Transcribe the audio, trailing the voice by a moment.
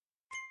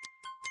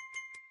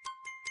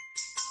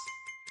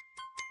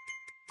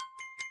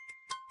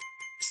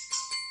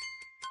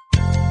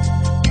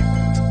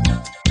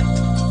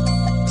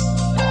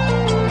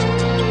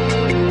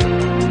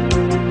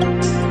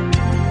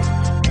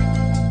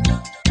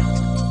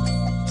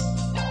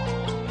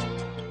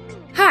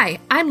Hi,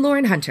 I'm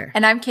Lauren Hunter.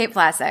 And I'm Kate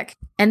Vlasic.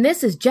 And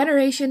this is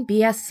Generation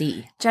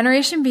BSC.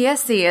 Generation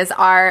BSC is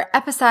our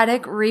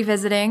episodic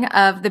revisiting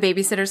of the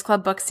Baby-Sitters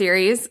Club book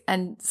series,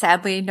 and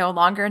sadly no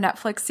longer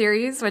Netflix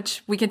series,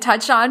 which we can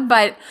touch on.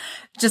 But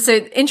just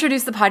to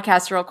introduce the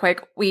podcast real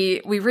quick,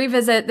 we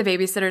revisit the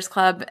Baby-Sitters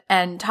Club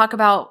and talk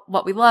about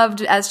what we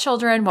loved as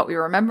children, what we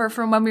remember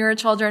from when we were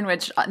children,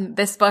 which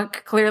this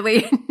book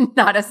clearly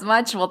not as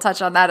much. We'll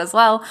touch on that as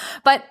well.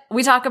 But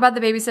we talk about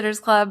the Baby-Sitters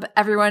Club,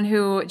 everyone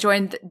who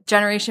joined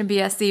Generation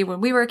BSC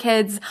when we were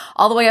kids,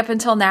 all the way up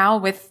until now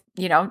with,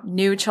 you know,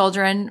 new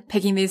children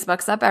picking these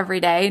books up every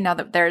day now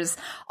that there's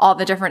all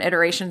the different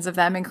iterations of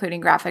them,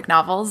 including graphic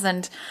novels,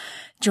 and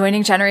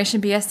joining Generation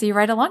BSC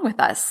right along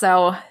with us.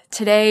 So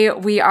today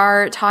we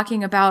are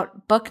talking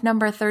about book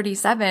number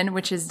 37,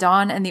 which is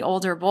Dawn and the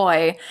Older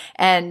Boy.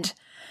 And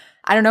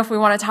I don't know if we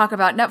want to talk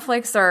about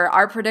Netflix or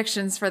our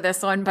predictions for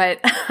this one, but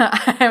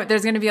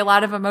there's going to be a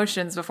lot of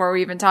emotions before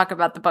we even talk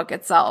about the book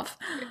itself.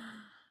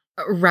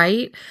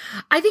 Right.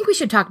 I think we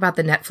should talk about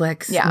the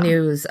Netflix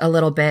news a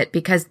little bit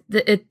because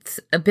it's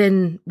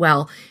been,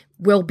 well,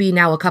 we'll be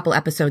now a couple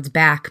episodes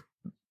back.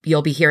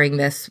 You'll be hearing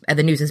this.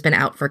 The news has been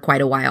out for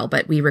quite a while,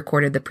 but we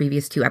recorded the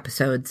previous 2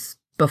 episodes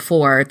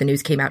before the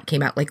news came out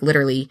like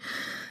literally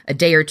a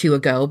day or 2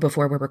 ago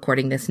before we're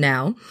recording this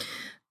now.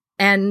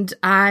 And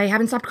I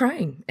haven't stopped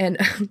crying. And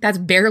that's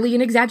barely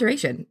an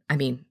exaggeration. I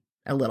mean,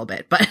 a little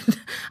bit, but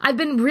I've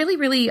been really,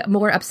 really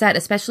more upset,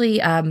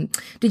 especially,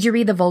 did you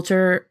read the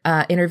Vulture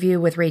interview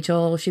with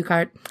Rachel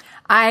Schuchart?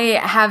 I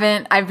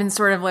haven't. I've been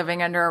sort of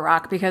living under a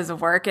rock because of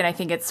work, and I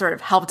think it's sort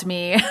of helped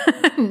me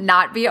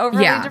not be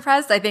overly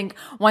depressed. I think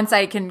once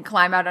I can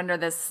climb out under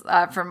this,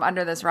 from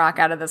under this rock,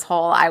 out of this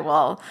hole, I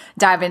will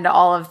dive into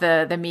all of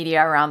the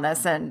media around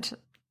this and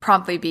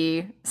promptly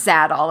be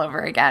sad all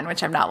over again,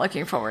 which I'm not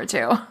looking forward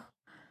to.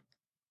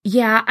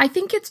 Yeah, I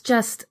think it's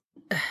just...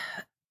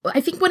 I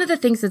think one of the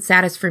things that's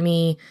saddest for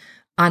me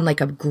on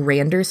like a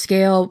grander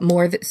scale,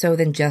 more so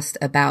than just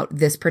about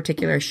this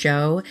particular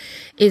show,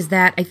 is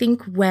that I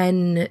think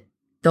when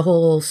the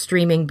whole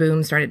streaming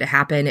boom started to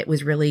happen, it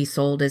was really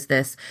sold as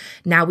this,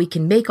 now we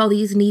can make all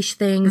these niche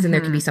things and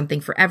there can be something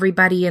for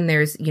everybody. And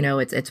there's, you know,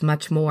 it's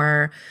much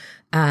more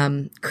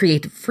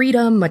creative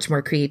freedom, much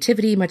more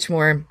creativity, much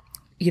more,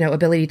 you know,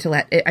 ability to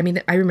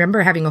I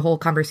remember having a whole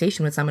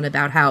conversation with someone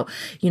about how,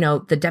 you know,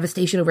 the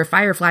devastation over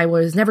Firefly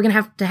was never going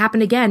to have to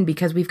happen again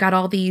because we've got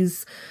all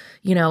these,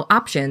 you know,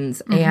 options.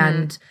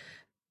 And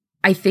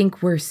I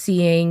think we're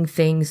seeing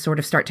things sort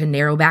of start to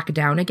narrow back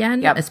down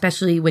again,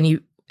 especially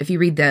if you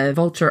read the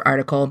Vulture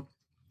article,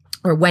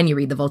 or when you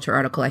read the Vulture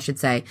article, I should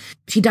say,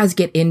 she does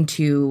get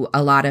into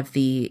a lot of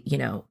the, you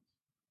know,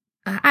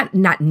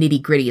 not nitty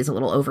gritty is a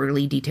little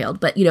overly detailed,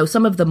 but, you know,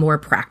 some of the more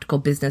practical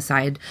business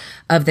side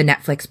of the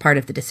Netflix part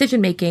of the decision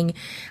making.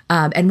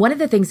 And one of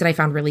the things that I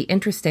found really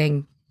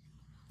interesting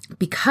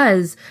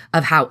because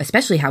of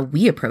especially how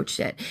we approached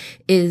it,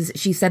 is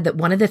she said that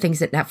one of the things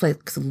that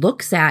Netflix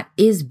looks at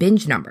is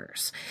binge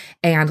numbers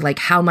and like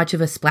how much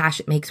of a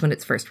splash it makes when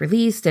it's first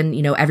released. And,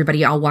 you know,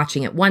 everybody all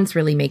watching at once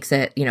really makes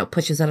it, you know,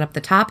 pushes it up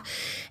the top.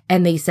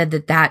 And they said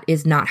that that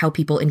is not how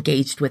people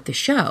engaged with the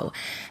show.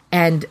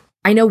 And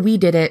I know we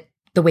did it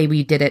the way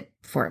we did it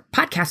for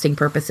podcasting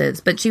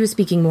purposes, but she was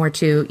speaking more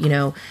to, you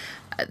know,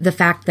 the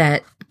fact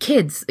that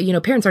kids, you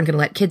know, parents aren't going to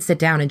let kids sit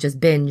down and just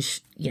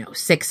binge, you know,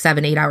 6,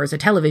 7, 8 hours of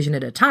television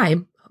at a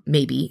time.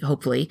 Maybe,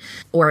 hopefully,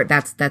 or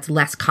that's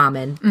less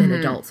common than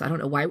adults. I don't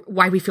know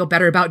why we feel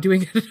better about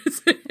doing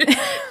it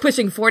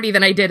pushing 40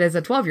 than I did as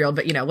a 12-year-old,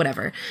 but you know,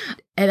 whatever.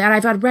 And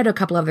I've read a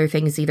couple other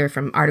things, either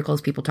from articles,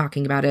 people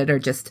talking about it, or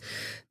just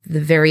the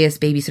various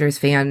Babysitters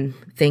fan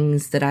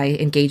things that I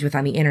engage with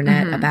on the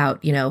internet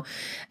about, you know,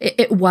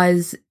 it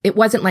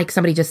wasn't like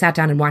somebody just sat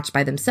down and watched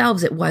by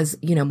themselves. It was,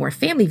 you know, more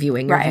family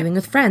viewing or viewing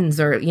with friends,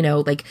 or, you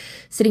know, like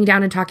sitting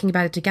down and talking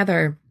about it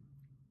together.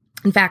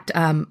 In fact,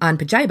 on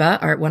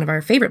Pajiba, one of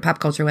our favorite pop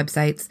culture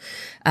websites,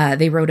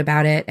 they wrote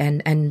about it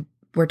and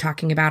were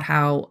talking about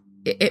how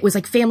it was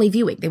like family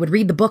viewing. They would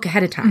read the book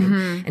ahead of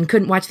time and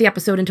couldn't watch the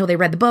episode until they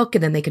read the book,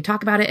 and then they could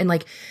talk about it. And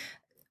like,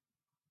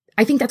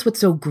 I think that's what's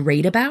so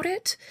great about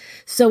it.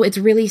 So it's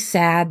really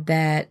sad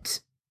that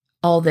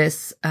all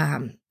this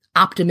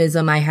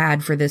optimism I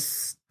had for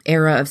this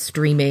era of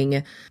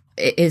streaming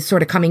is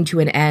sort of coming to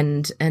an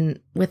end,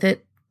 and with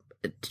it,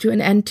 to an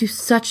end to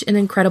such an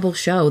incredible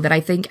show that I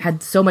think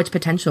had so much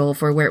potential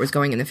for where it was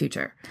going in the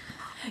future.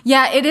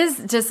 Yeah, it is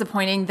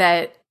disappointing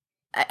that,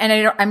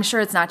 and I'm sure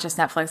it's not just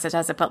Netflix that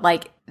does it, but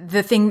like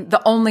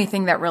the only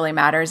thing that really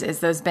matters is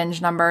those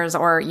binge numbers,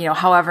 or, you know,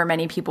 however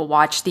many people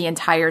watch the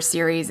entire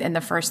series in the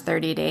first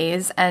 30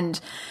 days. And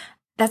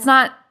that's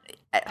not,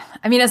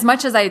 I mean, as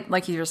much as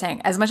like you were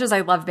saying, as much as I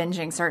love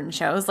binging certain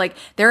shows, like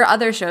there are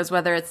other shows,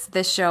 whether it's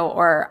this show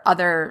or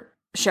other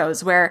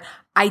shows, where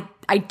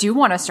I do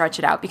want to stretch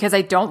it out because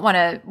I don't want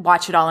to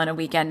watch it all in a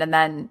weekend and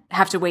then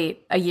have to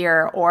wait a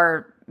year,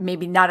 or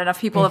maybe not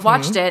enough people have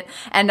watched it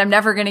and I'm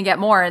never going to get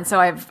more. And so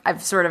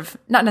I've sort of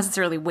not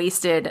necessarily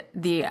wasted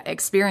the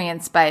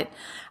experience, but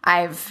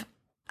I've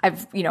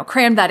I've,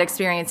 crammed that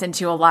experience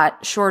into a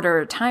lot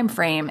shorter time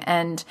frame.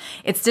 And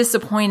it's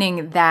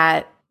disappointing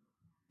that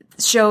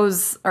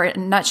shows, or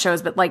not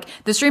shows, but like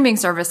the streaming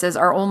services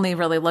are only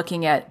really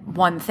looking at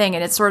one thing.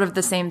 And it's sort of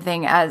the same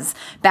thing as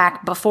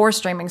back before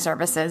streaming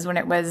services when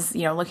it was,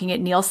 looking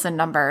at Nielsen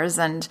numbers.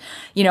 And,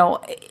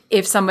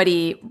 if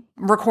somebody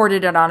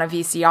recorded it on a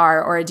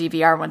VCR or a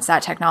DVR, once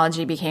that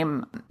technology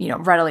became,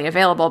 readily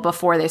available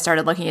before they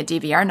started looking at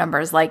DVR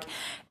numbers, like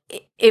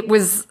it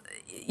was,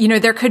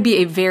 there could be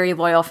a very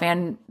loyal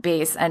fan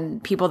base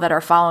and people that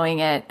are following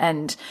it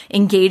and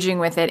engaging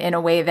with it in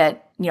a way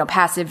that,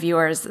 passive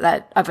viewers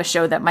of a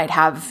show that might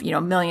have,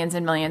 millions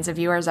and millions of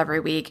viewers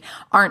every week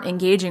aren't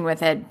engaging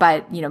with it.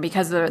 But,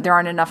 because there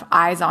aren't enough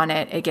eyes on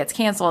it, it gets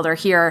canceled. Or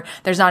here,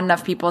 there's not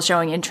enough people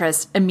showing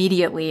interest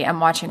immediately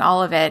and watching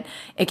all of it,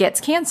 it gets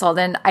canceled.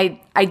 And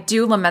I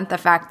do lament the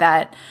fact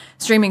that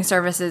streaming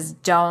services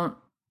don't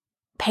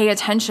pay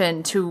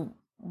attention to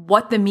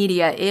what the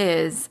media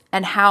is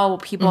and how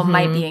people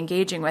might be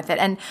engaging with it.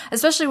 And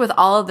especially with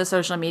all of the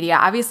social media,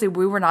 obviously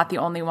we were not the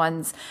only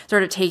ones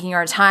sort of taking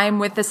our time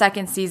with the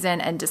second season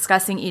and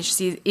discussing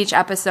each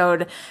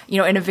episode,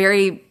 in a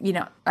very,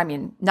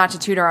 not to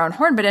toot our own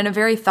horn, but in a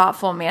very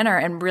thoughtful manner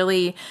and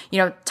really,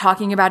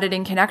 talking about it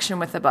in connection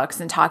with the books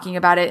and talking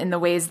about it in the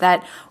ways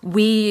that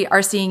we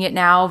are seeing it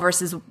now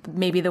versus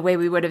maybe the way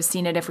we would have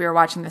seen it if we were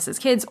watching this as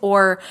kids,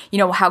 or,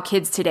 how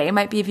kids today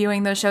might be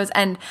viewing those shows.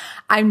 And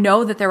I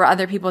know that there were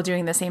other people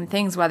doing the same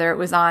things, whether it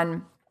was on,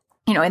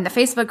 in the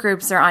Facebook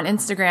groups or on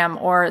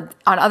Instagram or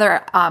on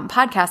other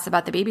podcasts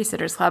about the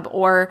Babysitters Club,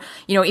 or,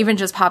 even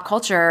just pop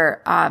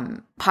culture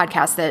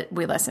podcasts that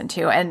we listen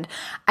to. And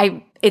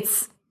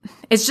it's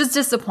just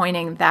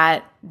disappointing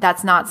that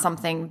that's not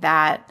something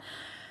that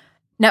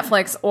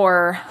Netflix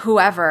or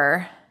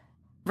whoever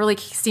really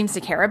seems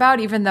to care about,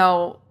 even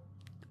though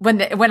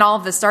when all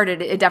of this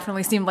started, it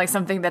definitely seemed like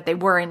something that they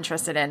were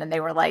interested in. And they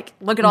were like,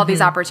 look at all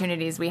these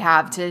opportunities we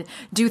have to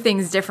do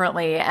things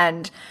differently.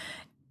 And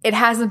it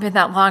hasn't been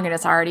that long, and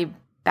it's already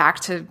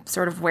back to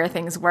sort of where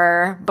things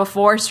were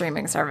before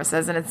streaming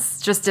services. And it's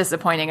just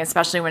disappointing,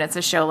 especially when it's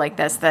a show like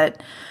this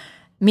that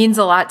means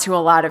a lot to a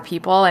lot of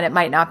people. And it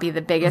might not be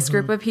the biggest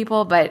group of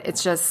people, but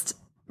it's just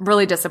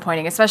really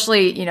disappointing,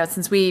 especially,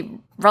 since we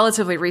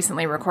relatively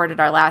recently recorded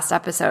our last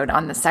episode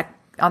on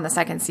the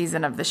second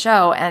season of the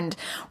show. And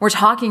we're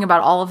talking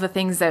about all of the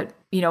things that,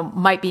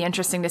 might be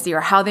interesting to see,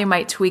 or how they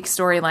might tweak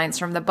storylines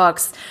from the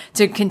books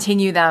to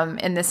continue them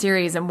in the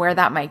series and where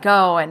that might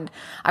go. And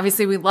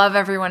obviously we love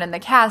everyone in the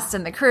cast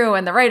and the crew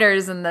and the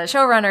writers and the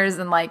showrunners.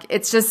 And like,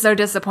 it's just so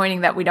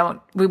disappointing that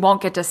we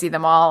won't get to see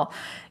them all,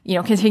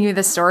 continue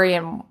the story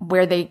and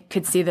where they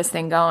could see this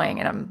thing going.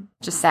 And I'm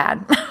just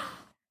sad.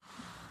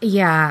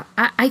 Yeah.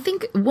 I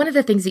think one of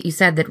the things that you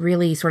said that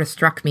really sort of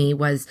struck me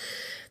was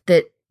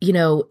that,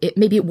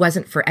 maybe it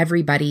wasn't for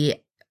everybody,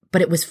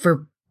 but it was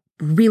for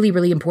really,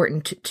 really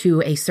important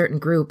to a certain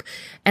group.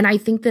 And I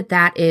think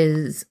that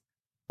is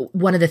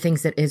one of the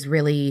things that is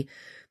really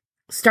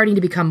starting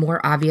to become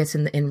more obvious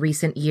in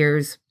recent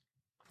years.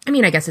 I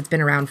mean, I guess it's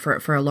been around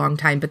for a long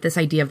time, but this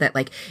idea of that,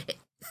 like,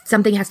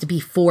 something has to be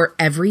for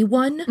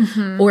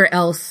everyone or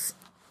else.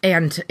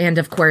 And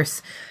of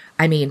course,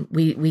 I mean,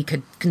 we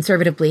could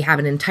conservatively have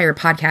an entire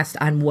podcast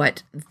on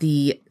what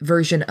the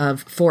version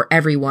of for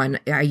everyone,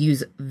 I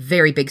use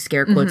very big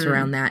scare quotes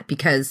around that,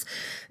 because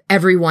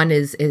everyone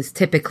is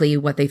typically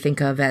what they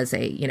think of as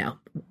a,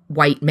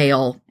 white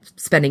male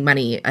spending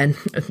money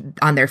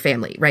on their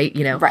family, right?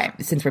 Right.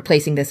 Since we're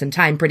placing this in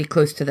time pretty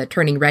close to the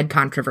Turning Red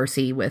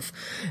controversy with,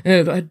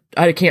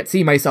 I can't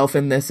see myself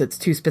in this, it's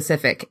too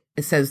specific.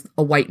 It says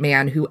a white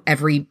man who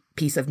every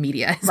piece of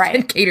media has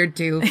been catered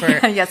to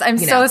for. Yes, I'm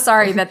so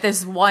sorry that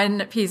this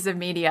one piece of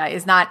media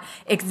is not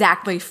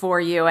exactly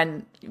for you,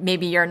 and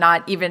maybe you're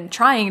not even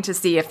trying to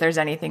see if there's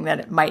anything that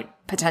it might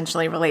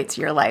potentially relate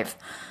to your life.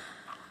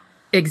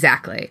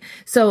 Exactly.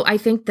 So I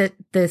think that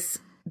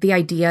the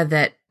idea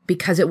that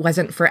because it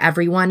wasn't for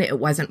everyone, it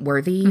wasn't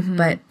worthy,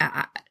 but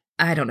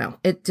I don't know.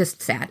 It's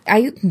just sad.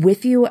 I'm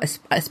with you,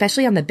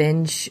 especially on the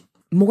binge,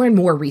 more and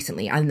more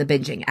recently on the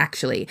binging,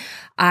 actually.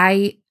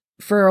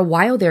 For a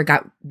while there,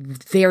 got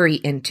very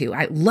into.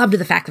 I loved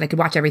the fact that I could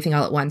watch everything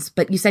all at once.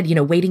 But you said,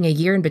 waiting a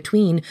year in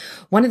between.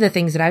 One of the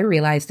things that I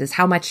realized is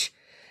how much,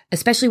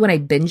 especially when I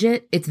binge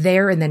it, it's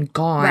there and then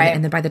gone. Right.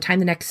 And then by the time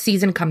the next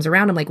season comes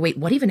around, I'm like, wait,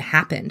 what even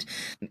happened?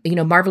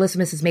 Marvelous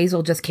Mrs.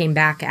 Maisel just came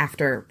back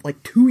after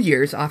like 2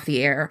 years off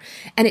the air,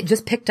 and it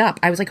just picked up.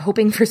 I was like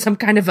hoping for some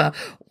kind of a,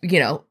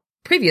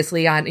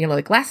 previously on,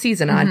 like last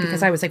season on,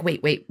 because I was like,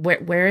 wait,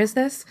 where is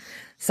this?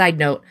 Side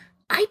note,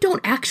 I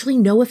don't actually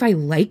know if I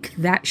like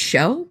that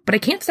show, but I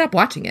can't stop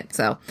watching it.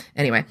 So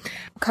anyway.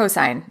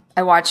 Cosign.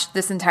 I watched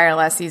this entire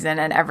last season,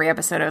 and every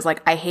episode I was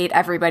like, I hate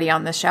everybody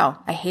on this show.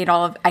 I hate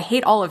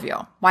all of you.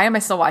 Why am I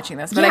still watching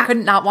this? But I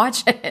couldn't not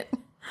watch it.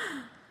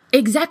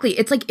 Exactly.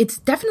 It's like, it's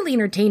definitely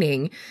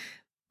entertaining,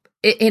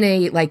 in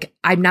a, like,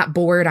 I'm not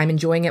bored, I'm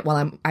enjoying it while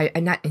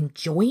I'm not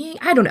enjoying,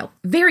 I don't know.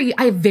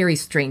 I have very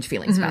strange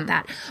feelings about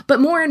that. But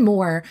more and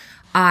more,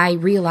 I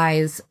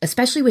realize,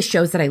 especially with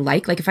shows that I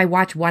like if I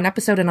watch one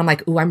episode and I'm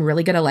like, ooh, I'm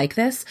really gonna like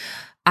this,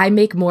 I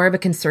make more of a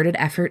concerted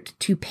effort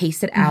to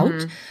pace it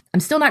out. I'm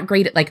still not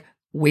great at like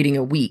waiting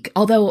a week,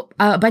 although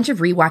a bunch of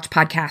rewatch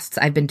podcasts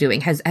I've been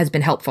doing has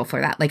been helpful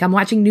for that. Like I'm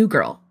watching New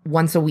Girl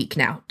once a week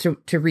now to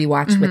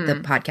rewatch with the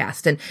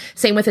podcast, and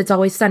same with It's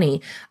Always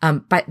Sunny.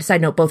 But side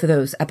note, both of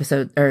those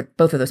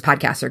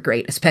podcasts are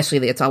great, especially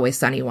the It's Always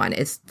Sunny one.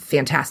 It's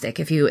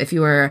fantastic. If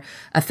you are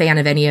a fan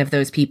of any of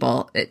those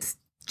people, it's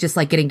just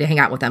like getting to hang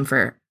out with them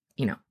for,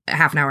 a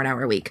half an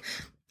hour a week.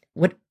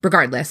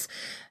 Regardless,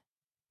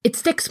 it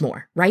sticks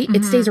more, right?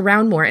 It stays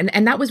around more.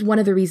 And that was one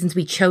of the reasons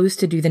we chose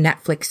to do the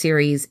Netflix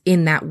series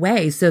in that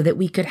way, so that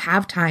we could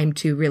have time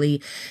to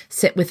really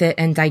sit with it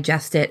and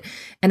digest it.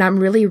 And I'm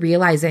really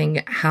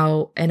realizing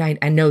how, and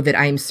I know that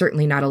I'm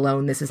certainly not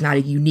alone. This is not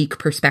a unique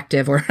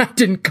perspective, or I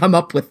didn't come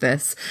up with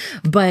this,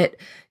 but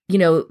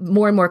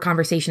more and more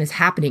conversation is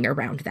happening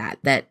around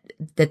that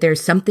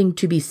there's something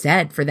to be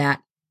said for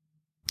that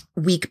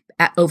week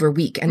over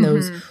week, and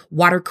those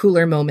water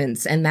cooler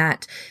moments, and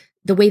that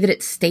the way that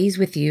it stays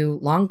with you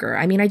longer.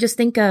 I mean, I just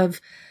think of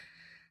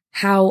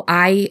how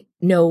I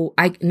know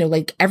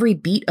like every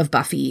beat of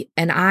Buffy.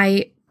 And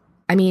I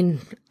mean,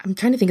 I'm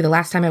trying to think of the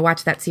last time I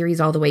watched that series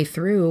all the way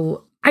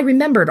through. I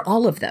remembered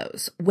all of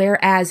those.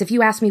 Whereas if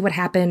you ask me what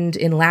happened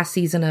in last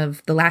season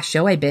of the last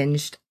show I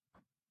binged,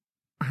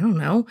 I don't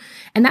know.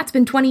 And that's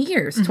been 20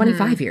 years,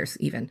 25 years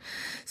even.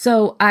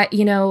 So,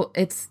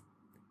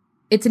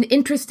 it's an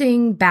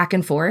interesting back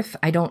and forth.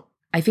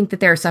 I think that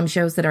there are some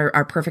shows that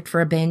are perfect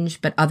for a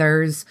binge, but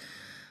others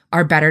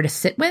are better to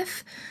sit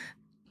with.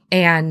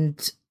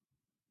 And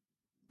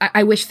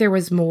I wish there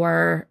was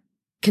more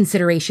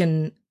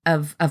consideration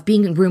of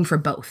being in room for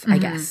both, I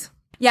guess.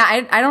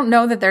 Yeah, I don't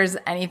know that there's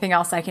anything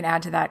else I can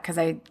add to that, because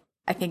I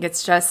think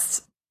it's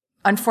just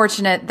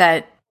unfortunate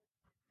that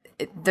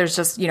there's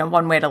just,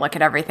 one way to look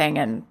at everything,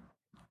 and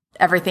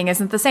everything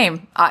isn't the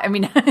same. I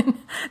mean,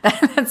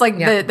 that's like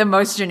the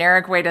most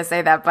generic way to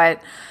say that,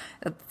 but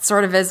it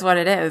sort of is what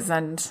it is.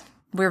 And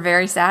we're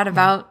very sad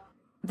about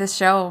this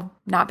show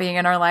not being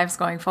in our lives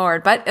going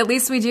forward. But at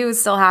least we do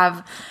still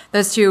have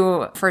those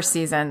 2 first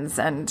seasons,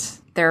 and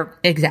they're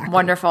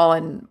wonderful,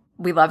 and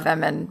we love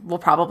them, and we'll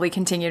probably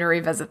continue to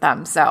revisit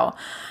them. So,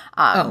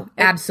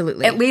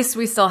 absolutely. At least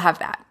we still have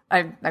that.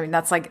 I mean,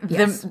 that's like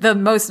the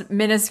most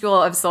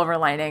minuscule of silver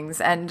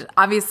linings. And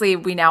obviously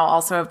we now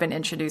also have been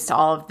introduced to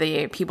all of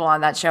the people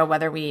on that show,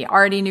 whether we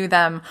already knew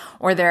them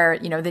or they're,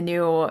 the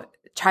new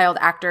child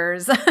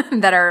actors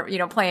that are,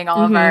 playing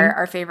all of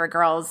our favorite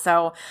girls.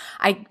 So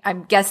I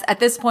guess at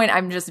this point,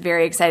 I'm just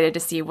very excited to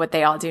see what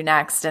they all do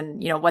next,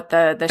 and, what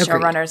the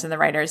showrunners and the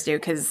writers do,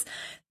 because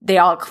they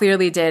all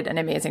clearly did an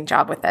amazing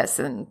job with this.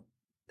 And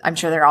I'm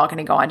sure they're all going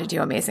to go on to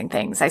do amazing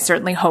things. I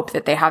certainly hope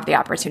that they have the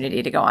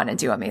opportunity to go on and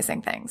do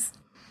amazing things.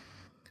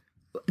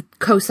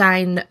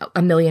 Co-sign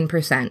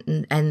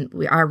 1,000,000%. And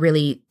we are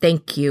really,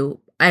 thank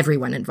you,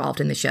 everyone involved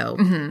in the show,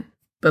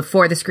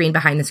 before the screen,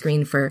 behind the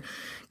screen, for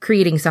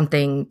creating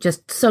something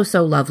just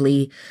so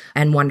lovely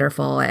and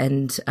wonderful.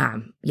 And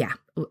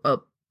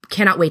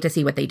cannot wait to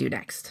see what they do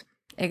next.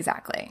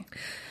 Exactly.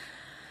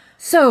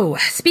 So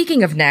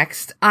speaking of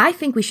next, I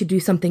think we should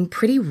do something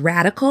pretty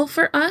radical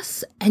for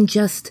us and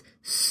just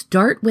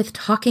start with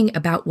talking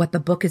about what the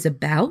book is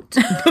about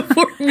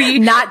before we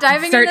not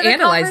diving start into the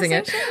analyzing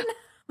it.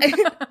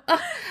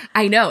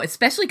 I know,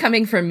 especially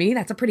coming from me,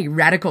 that's a pretty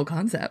radical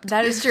concept.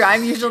 That is true.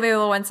 I'm usually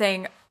the one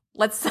saying,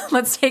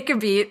 let's take a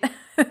beat.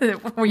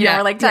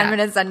 We're like 10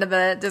 minutes into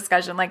the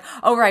discussion, like,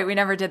 oh, right, we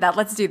never did that.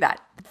 Let's do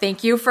that.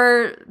 Thank you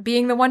for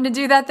being the one to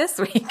do that this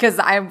week, because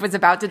I was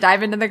about to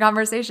dive into the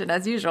conversation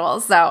as usual.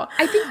 So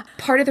I think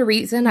part of the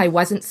reason I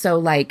wasn't so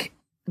like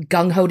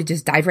gung-ho to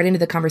just dive right into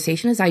the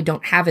conversation is I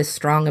don't have as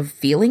strong of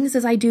feelings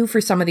as I do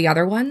for some of the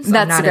other ones.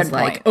 That's I'm not a good as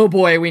point. Like, oh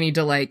boy, we need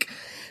to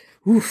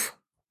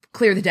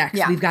clear the decks.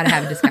 Yeah. We've got to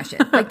have a discussion.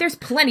 Like, there's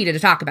plenty to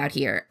talk about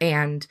here.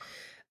 And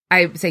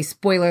I say,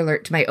 spoiler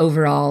alert to my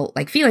overall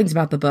feelings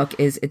about the book,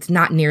 is it's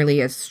not nearly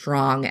as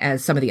strong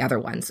as some of the other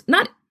ones.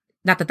 Not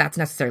that that's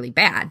necessarily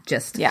bad.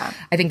 Just,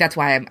 I think that's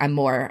why I'm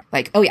more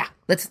like, oh yeah,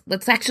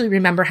 let's actually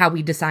remember how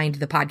we designed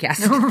the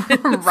podcast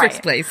in the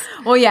first place.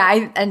 Well,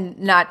 yeah, and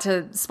not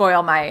to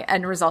spoil my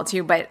end result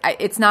too, but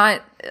it's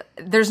not,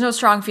 there's no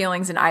strong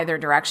feelings in either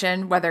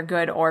direction, whether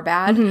good or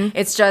bad.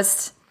 It's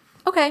just,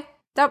 okay,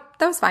 that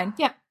was fine.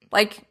 Yeah.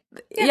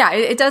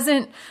 It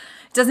doesn't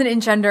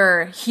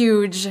engender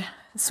huge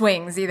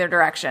swings either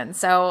direction.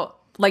 So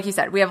like you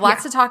said, we have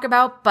lots to talk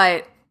about,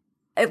 but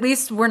at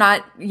least we're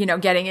not,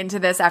 getting into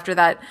this after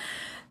that,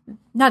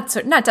 not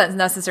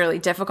necessarily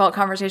difficult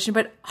conversation,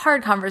 but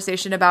hard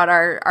conversation about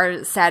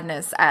our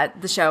sadness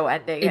at the show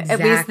ending. Exactly.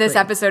 At least this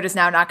episode is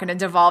now not going to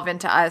devolve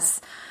into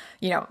us,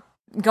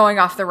 going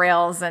off the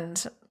rails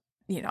and,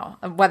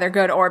 whether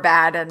good or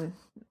bad, and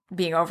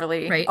being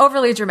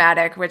overly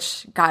dramatic,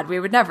 which God, we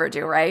would never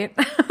do, right?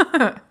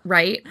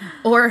 Right.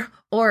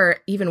 Or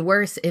even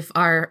worse, if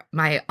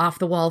my off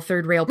the wall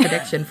third rail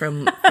prediction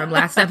from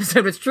last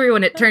episode was true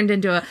and it turned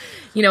into a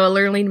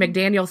Lurleen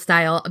McDaniel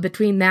style.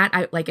 Between that,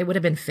 it would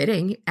have been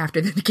fitting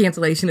after the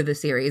cancellation of the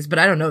series, but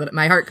I don't know that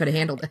my heart could have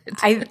handled it.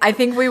 I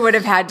think we would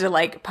have had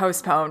to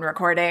postpone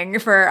recording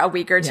for a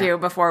week or two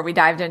before we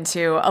dived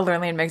into a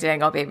Lurleen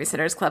McDaniel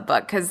Babysitter's Club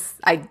book, because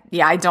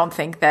I don't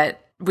think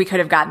that we could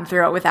have gotten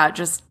through it without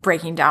just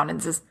breaking down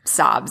into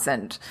sobs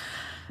and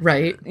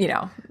right,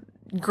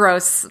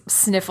 gross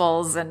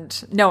sniffles,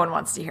 and no one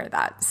wants to hear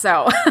that.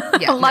 So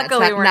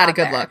luckily we're not a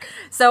good there. look.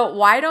 So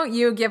why don't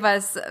you give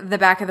us the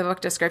back of the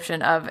book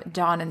description of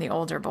Dawn and the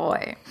older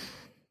boy?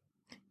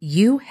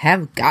 You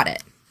have got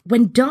it.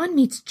 When Dawn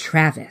meets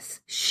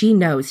Travis, she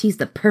knows he's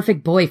the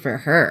perfect boy for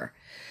her.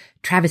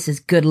 Travis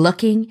is good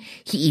looking,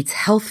 he eats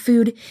health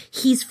food,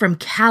 he's from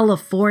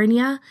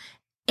California,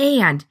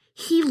 and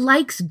he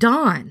likes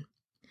Dawn.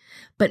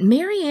 But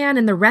Marianne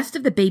and the rest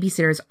of the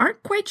babysitters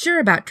aren't quite sure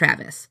about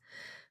Travis.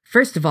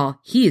 First of all,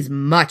 he is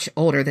much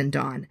older than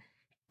Dawn,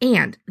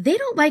 and they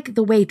don't like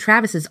the way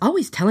Travis is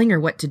always telling her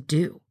what to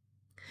do.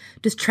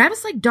 Does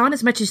Travis like Dawn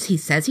as much as he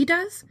says he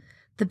does?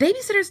 The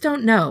babysitters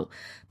don't know,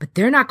 but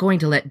they're not going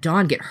to let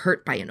Dawn get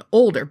hurt by an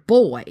older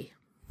boy.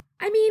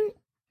 I mean,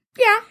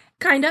 yeah,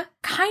 kinda.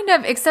 Kind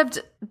of, except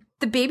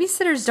the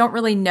babysitters don't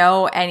really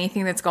know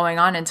anything that's going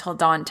on until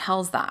Dawn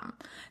tells them.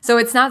 So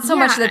it's not so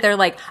much that they're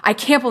like, I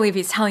can't believe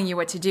he's telling you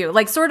what to do.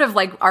 Sort of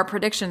like our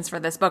predictions for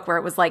this book, where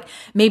it was like,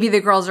 maybe the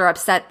girls are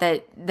upset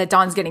that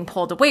Dawn's getting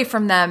pulled away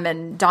from them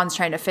and Dawn's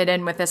trying to fit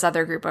in with this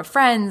other group of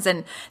friends.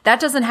 And that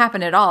doesn't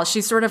happen at all.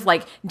 She's sort of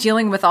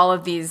dealing with all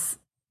of these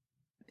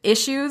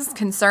issues,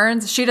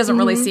 concerns. She doesn't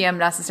really see them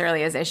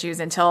necessarily as issues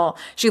until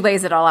she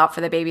lays it all out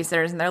for the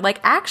babysitters, and they're like,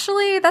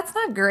 actually, that's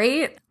not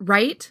great.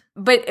 Right?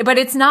 But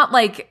it's not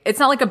like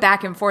a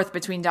back and forth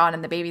between Dawn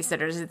and the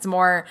babysitters. It's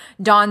more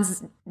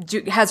Dawn's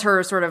has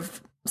her sort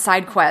of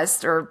side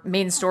quest or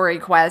main story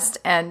quest,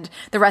 and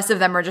the rest of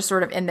them are just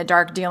sort of in the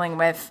dark dealing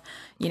with,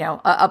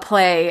 a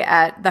play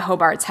at the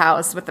Hobart's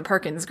house with the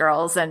Perkins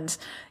girls, and,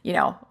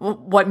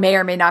 what may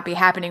or may not be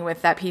happening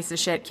with that piece of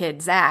shit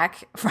kid,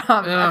 Zach,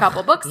 from a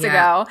couple books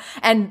ago.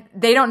 And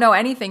they don't know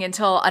anything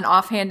until an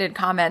offhanded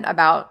comment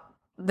about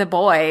the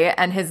boy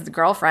and his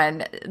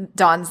girlfriend.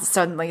 Dawn's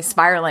suddenly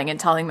spiraling and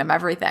telling them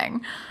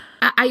everything.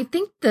 I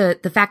think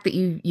the fact that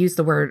you use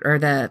the word or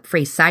the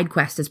phrase side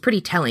quest is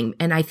pretty telling.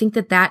 And I think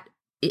that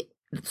it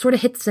sort of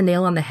hits the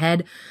nail on the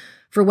head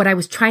for what I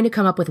was trying to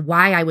come up with,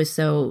 why I was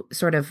so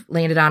sort of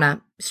landed on a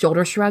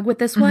shoulder shrug with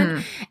this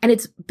one. And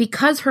it's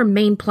because her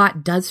main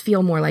plot does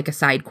feel more like a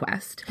side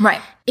quest. Right.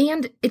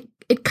 And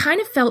it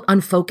kind of felt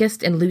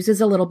unfocused and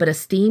loses a little bit of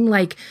steam.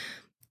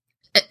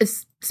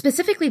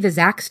 Specifically the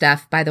Zach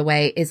stuff, by the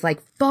way, is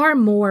far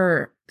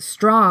more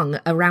strong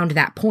around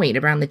that point,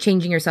 around the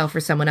changing yourself for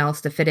someone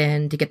else to fit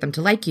in, to get them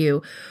to like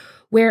you.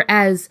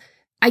 Whereas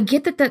I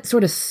get that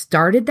sort of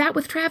started that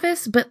with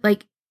Travis, but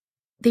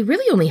they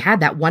really only had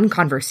that one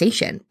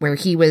conversation where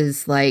he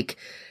was like,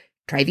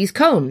 try these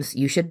combs,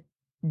 you should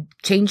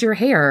change your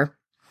hair.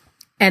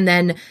 And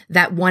then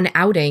that one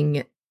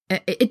outing,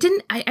 it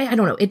didn't, I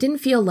don't know, it didn't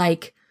feel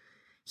like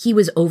he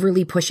was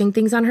overly pushing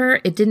things on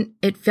her.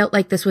 It felt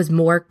like this was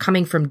more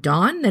coming from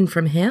Dawn than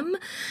from him.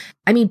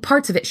 I mean,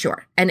 parts of it,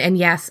 sure. And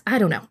yes, I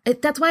don't know.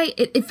 That's why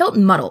it felt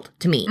muddled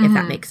to me, if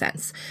that makes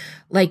sense.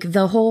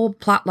 The whole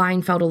plot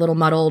line felt a little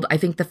muddled. I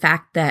think the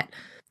fact that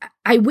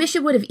I wish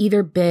it would have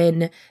either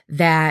been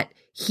that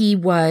he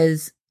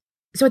was,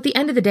 so at the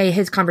end of the day,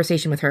 his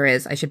conversation with her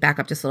is, I should back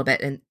up just a little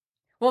bit and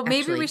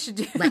maybe we should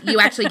do let you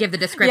actually give the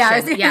description.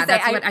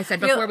 That's what I said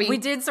before we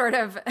did sort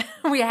of,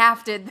 we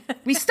half-did.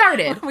 We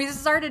started. We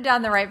started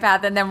down the right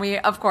path, and then we,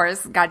 of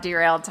course, got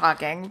derailed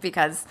talking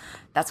because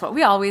that's what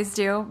we always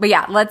do. But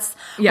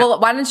well,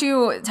 why don't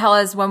you tell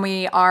us when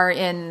we are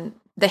in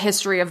the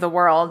history of the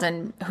world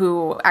and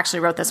who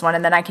actually wrote this one,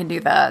 and then I can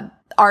do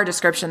our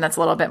description that's a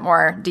little bit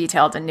more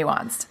detailed and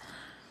nuanced.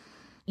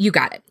 You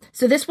got it.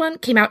 So this one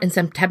came out in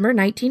September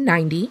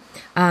 1990,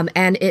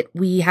 and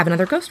we have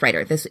another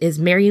ghostwriter. This is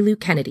Mary Lou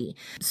Kennedy.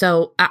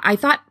 So I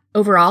thought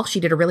overall she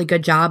did a really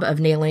good job of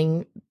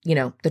nailing,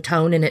 the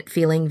tone and it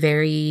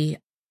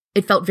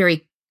felt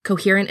very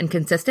coherent and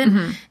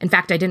consistent. In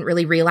fact, I didn't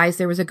really realize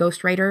there was a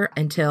ghostwriter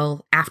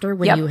until after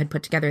when you had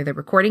put together the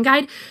recording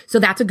guide. So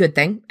that's a good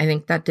thing. I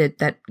think that did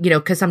that,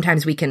 because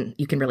sometimes you can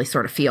really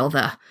sort of feel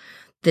the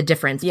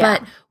difference. Yeah.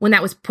 But when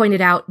that was pointed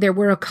out, there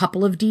were a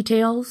couple of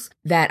details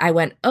that I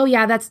went, oh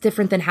yeah, that's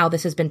different than how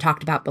this has been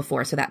talked about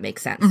before. So that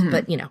makes sense.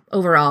 But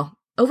overall,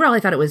 I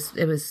thought it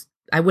was,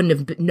 I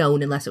wouldn't have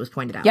known unless it was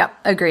pointed out. Yep.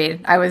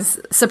 Agreed. I was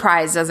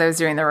surprised as I was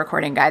doing the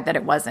recording guide that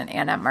it wasn't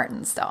Ann M.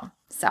 Martin still.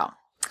 So,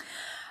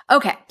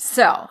 okay.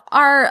 So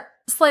our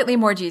slightly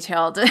more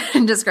detailed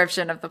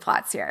description of the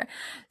plots here.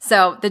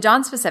 So the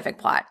Dawn specific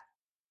plot.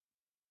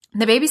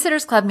 The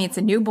Babysitters Club meets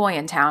a new boy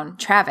in town,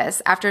 Travis,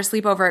 after a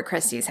sleepover at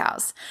Christy's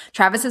house.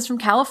 Travis is from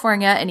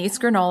California in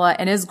East Granola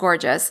and is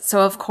gorgeous,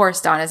 so of course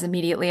Dawn is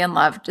immediately in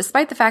love,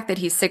 despite the fact that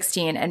he's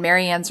 16 and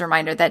Marianne's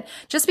reminder that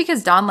just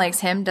because Dawn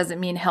likes him doesn't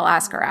mean he'll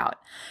ask her out.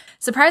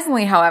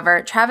 Surprisingly,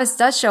 however, Travis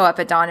does show up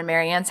at Dawn and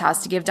Marianne's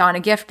house to give Dawn a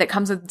gift that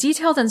comes with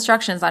detailed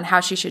instructions on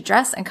how she should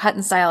dress and cut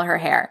and style her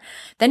hair.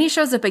 Then he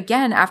shows up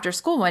again after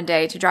school one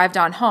day to drive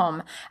Dawn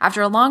home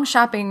after a long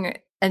shopping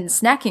and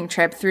snacking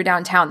trip through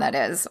downtown, that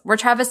is, where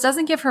Travis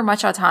doesn't give her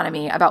much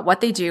autonomy about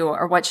what they do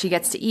or what she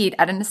gets to eat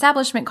at an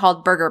establishment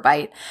called Burger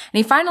Bite, and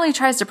he finally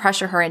tries to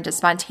pressure her into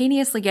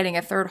spontaneously getting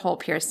a third hole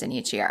pierced in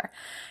each ear.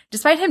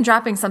 Despite him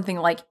dropping something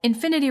like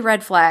infinity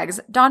red flags,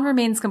 Dawn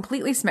remains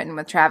completely smitten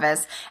with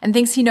Travis and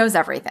thinks he knows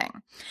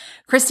everything.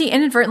 Christy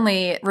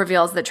inadvertently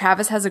reveals that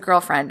Travis has a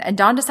girlfriend, and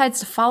Dawn decides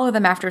to follow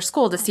them after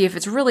school to see if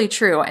it's really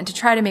true and to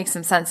try to make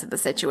some sense of the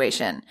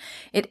situation.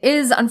 It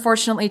is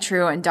unfortunately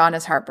true, and Dawn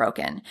is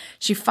heartbroken.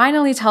 She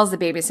finally tells the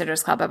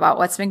Babysitters Club about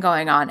what's been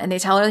going on, and they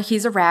tell her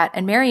he's a rat,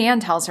 and Marianne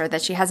tells her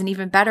that she has an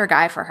even better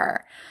guy for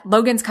her,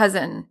 Logan's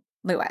cousin,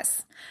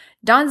 Lewis.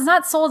 Dawn's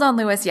not sold on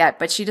Lewis yet,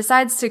 but she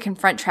decides to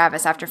confront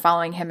Travis after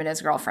following him and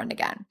his girlfriend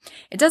again.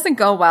 It doesn't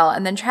go well,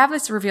 and then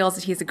Travis reveals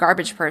that he's a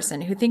garbage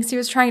person who thinks he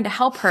was trying to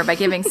help her by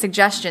giving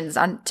suggestions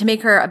to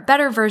make her a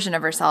better version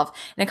of herself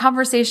in a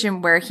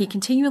conversation where he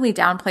continually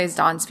downplays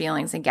Dawn's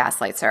feelings and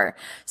gaslights her.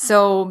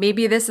 So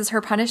maybe this is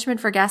her punishment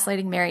for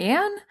gaslighting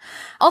Marianne?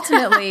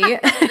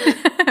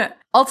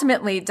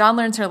 Ultimately, Dawn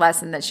learns her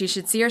lesson that she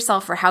should see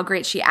herself for how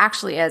great she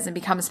actually is and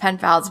becomes pen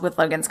pals with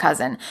Logan's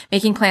cousin,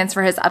 making plans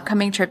for his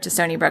upcoming trip to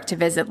Stony Brook to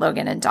visit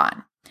Logan and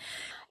Dawn.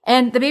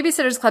 And the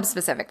Babysitters Club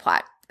specific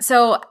plot.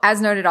 So,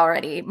 as noted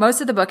already, most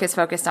of the book is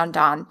focused on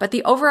Dawn, but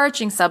the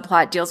overarching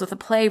subplot deals with a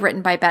play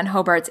written by Ben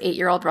Hobart's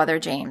 8-year-old brother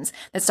James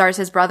that stars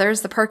his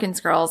brothers, the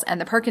Perkins girls,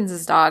 and the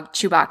Perkins' dog,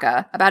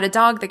 Chewbacca, about a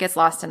dog that gets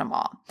lost in a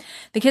mall.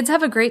 The kids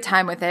have a great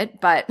time with it,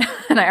 but,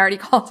 and I already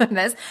called him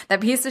this, that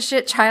piece of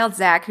shit child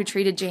Zach who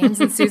treated James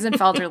and Susan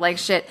Felder like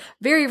shit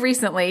very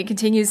recently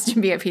continues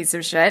to be a piece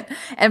of shit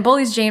and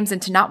bullies James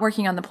into not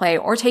working on the play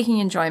or taking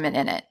enjoyment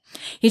in it.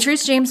 He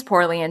treats James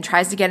poorly and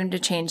tries to get him to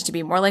change to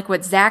be more like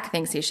what Zach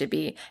thinks he should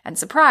be, and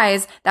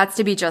surprise, that's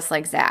to be just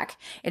like Zach.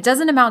 It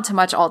doesn't amount to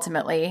much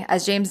ultimately,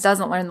 as James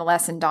doesn't learn the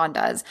lesson Dawn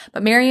does,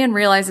 but Marianne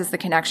realizes the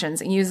connections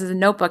and uses a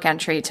notebook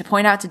entry to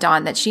point out to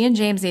Dawn that she and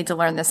James need to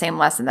learn the same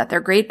lesson, that they're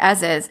great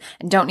as is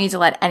and don't need to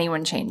let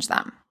anyone change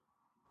them.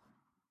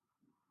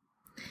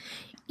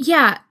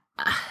 Yeah.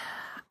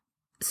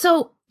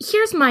 So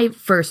here's my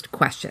first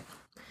question.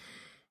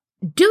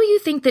 Do you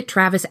think that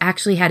Travis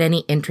actually had any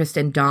interest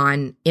in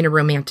Dawn in a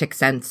romantic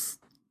sense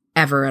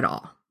ever at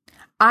all?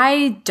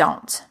 I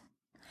don't.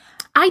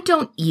 I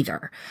don't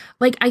either.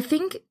 Like, I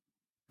think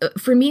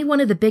for me,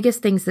 one of the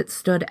biggest things that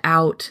stood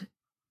out,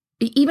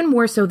 even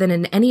more so than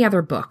in any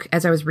other book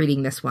as I was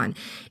reading this one,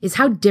 is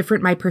how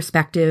different my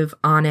perspective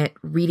on it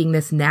reading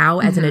this now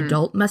as an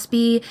adult must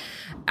be.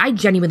 I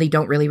genuinely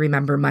don't really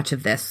remember much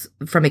of this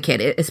from a kid,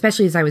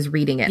 especially as I was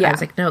reading it. Yeah. I was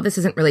like, no, this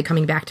isn't really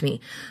coming back to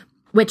me.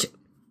 Which,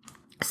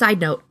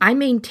 side note, I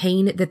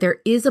maintain that there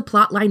is a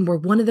plot line where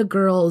one of the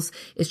girls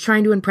is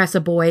trying to impress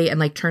a boy and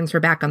like turns her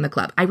back on the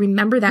club. I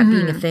remember that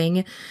being a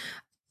thing.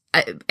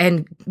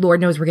 And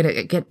Lord knows we're going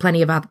to get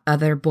plenty of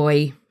other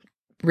boy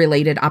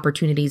related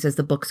opportunities as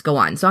the books go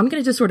on. So I'm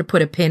going to just sort of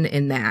put a pin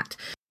in that.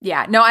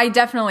 Yeah, no, I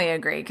definitely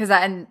agree. Because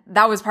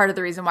that was part of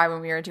the reason why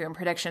when we were doing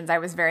predictions, I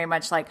was very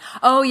much like,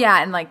 oh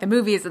yeah, and like the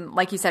movies, and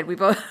like you said, we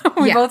both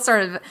both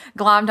sort of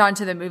glommed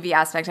onto the movie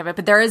aspect of it.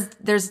 But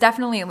there's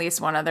definitely at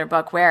least one other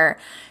book where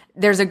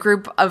there's a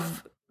group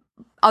of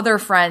other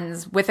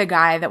friends with a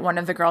guy that one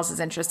of the girls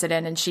is interested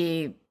in, and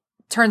she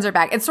turns her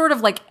back. It's sort of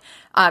like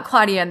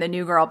Claudia and the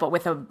New Girl, but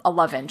with a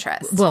love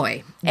interest.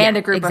 Boy. And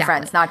a group of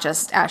friends, not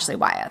just Ashley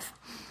Wyeth.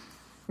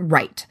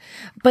 Right.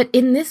 But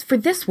for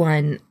this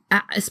one,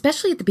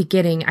 especially at the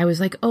beginning, I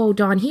was like, oh,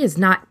 Dawn, he is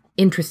not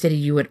interested in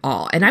you at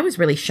all. And I was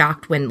really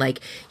shocked when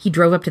like he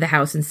drove up to the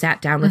house and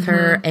sat down with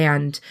her.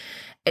 And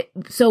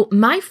so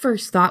my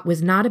first thought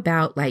was not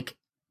about like,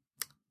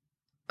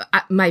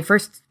 my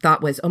first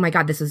thought was, oh my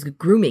God, this is a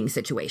grooming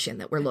situation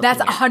that we're looking at.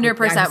 That's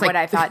 100% what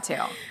I thought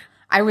too.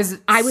 I was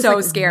so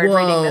like, scared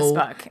reading this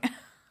book.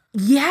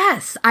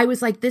 Yes. I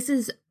was like,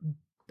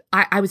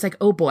 I was like,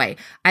 oh boy,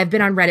 I've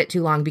been on Reddit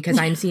too long because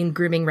I'm seeing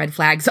grooming red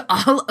flags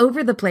all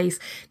over the place.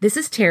 This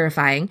is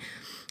terrifying,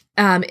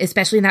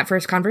 especially in that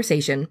first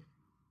conversation.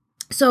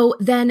 So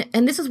then,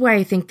 and this is where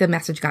I think the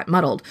message got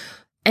muddled.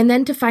 And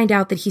then to find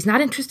out that he's not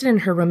interested in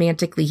her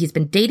romantically, he's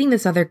been dating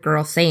this other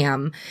girl,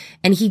 Sam,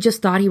 and he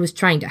just thought he was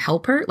trying to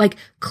help her. Like,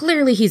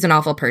 clearly he's an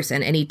awful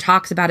person, and he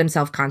talks about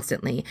himself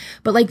constantly.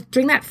 But, like,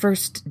 during that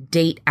first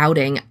date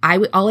outing,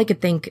 all I could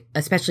think,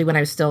 especially when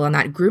I was still on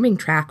that grooming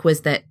track,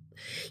 was that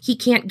he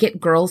can't get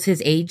girls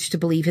his age to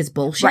believe his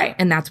bullshit. Right.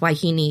 And that's why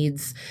he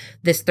needs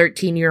this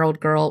 13-year-old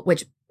girl,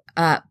 which,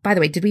 by the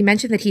way, did we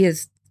mention that he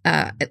is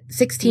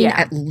 16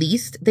 at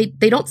least? They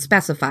don't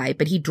specify,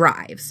 but he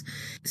drives.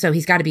 So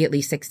he's got to be at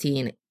least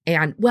 16.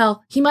 And,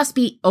 well, he must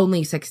be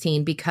only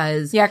 16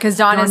 because... Yeah, because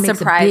Dawn is makes a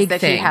surprised big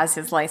that thing. he has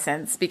his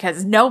license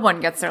because no one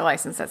gets their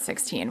license at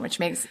 16, which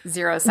makes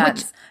zero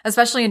sense,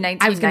 especially in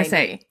 1990. I was going to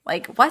say...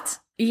 Like, what?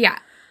 Yeah.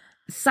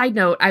 Side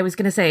note, I was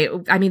going to say,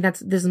 I mean,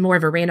 this is more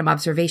of a random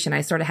observation.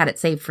 I sort of had it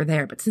saved for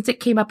there, but since it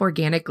came up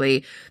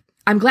organically,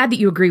 I'm glad that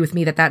you agree with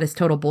me that is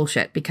total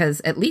bullshit, because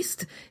at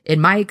least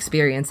in my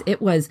experience,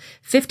 it was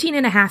 15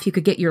 and a half. You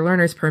could get your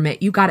learner's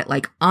permit. You got it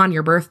like on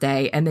your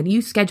birthday, and then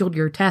you scheduled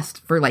your test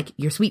for like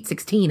your sweet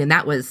 16. And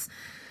that was,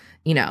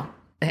 you know,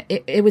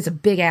 it was a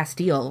big ass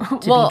deal to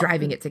be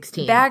driving at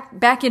 16.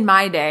 Back in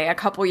my day, a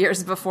couple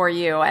years before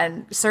you,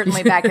 and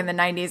certainly back in the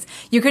 90s,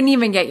 you couldn't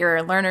even get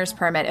your learner's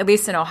permit, at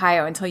least in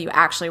Ohio, until you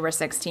actually were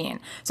 16.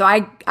 So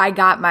I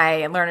got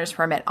my learner's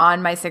permit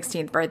on my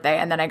 16th birthday,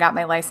 and then I got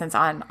my license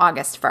on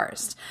August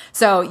 1st.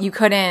 So you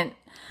couldn't,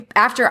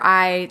 after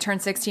I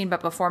turned 16,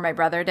 but before my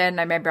brother did,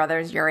 and my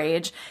brother's your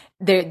age,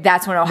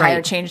 that's when Ohio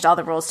changed all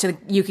the rules to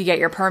you could get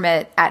your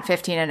permit at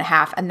 15 and a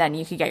half, and then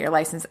you could get your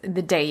license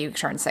the day you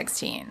turned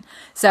 16.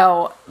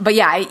 So, but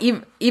yeah,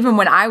 even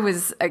when I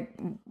was,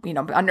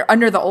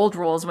 under the old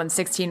rules, when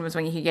 16 was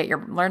when you could get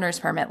your learner's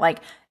permit, like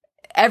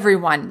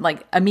everyone,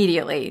 like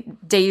immediately,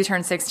 day you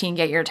turn 16,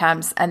 get your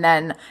temps, and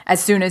then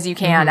as soon as you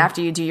can,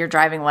 after you do your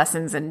driving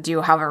lessons and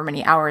do however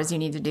many hours you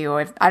need to do,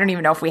 I don't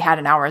even know if we had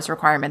an hours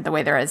requirement the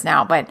way there is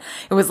now, but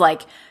it was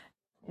like,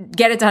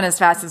 get it done as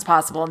fast as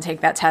possible and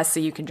take that test so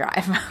you can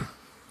drive.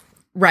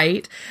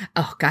 Right.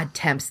 Oh God,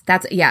 temps.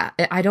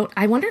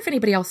 I wonder if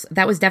anybody else,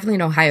 that was definitely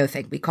an Ohio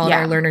thing. We called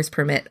our learner's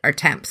permit our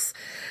temps,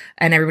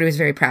 and everybody was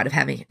very proud of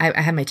having,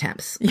 I had my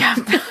temps. Yeah.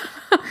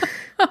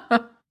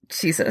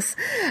 Jesus.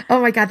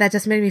 Oh my God, that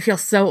just made me feel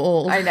so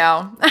old. I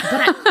know.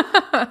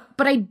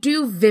 but I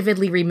do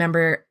vividly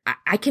remember,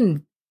 I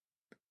can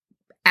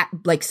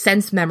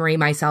sense memory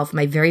myself,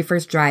 my very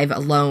first drive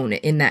alone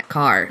in that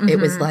car. It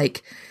was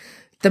like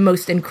the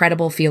most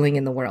incredible feeling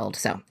in the world.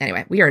 So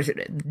anyway, we are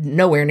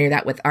nowhere near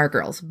that with our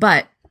girls.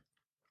 But,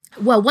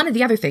 well, one of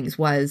the other things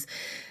was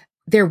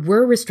there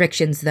were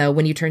restrictions, though,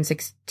 when you turned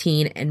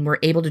 16 and were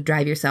able to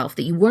drive yourself,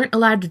 that you weren't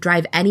allowed to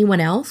drive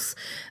anyone else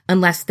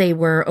unless they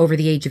were over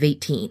the age of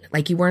 18.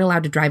 Like, you weren't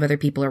allowed to drive other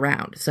people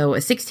around. So a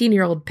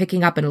 16-year-old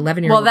picking up an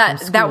 11-year-old Well,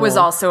 that was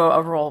also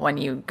a rule when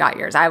you got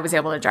yours. I was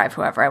able to drive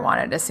whoever I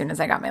wanted as soon as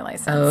I got my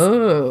license.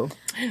 Oh,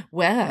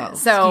 well.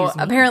 So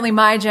apparently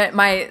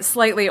my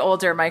slightly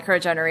older micro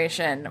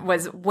generation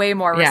was way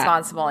more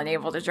responsible and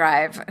able to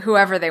drive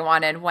whoever they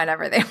wanted,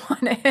 whenever they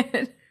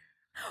wanted.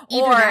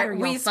 Or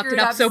we screwed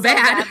up so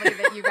badly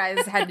that you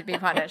guys had to be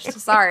punished.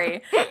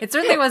 Sorry. It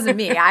certainly wasn't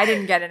me. I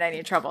didn't get in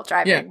any trouble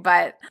driving,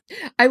 but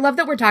I love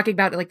that we're talking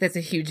about it like that's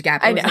a huge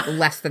gap. It was like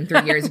less than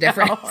 3 years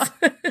difference.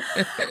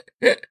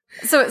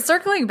 So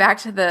circling back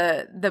to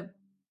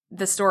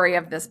the story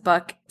of this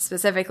book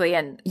specifically,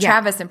 and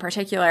Travis in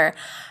particular,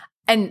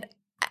 and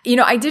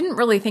I didn't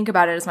really think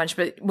about it as much,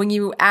 but when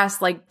you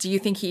asked, like, do you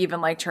think he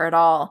even liked her at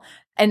all?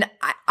 And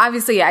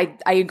obviously, I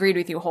agreed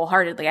with you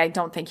wholeheartedly. I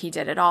don't think he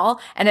did at all.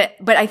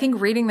 But I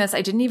think reading this,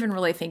 I didn't even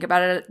really think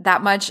about it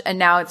that much. And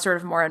now it's sort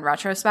of more in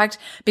retrospect,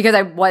 because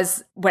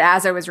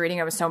as I was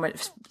reading, I was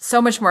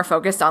so much more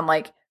focused on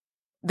like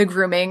the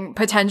grooming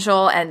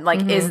potential and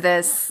like, is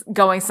this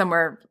going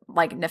somewhere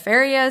like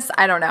nefarious?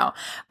 I don't know.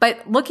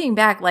 But looking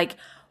back,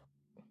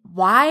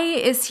 why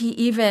is he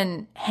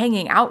even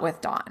hanging out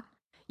with Dawn?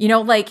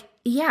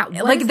 Yeah.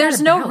 Like, there's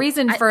no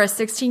reason for a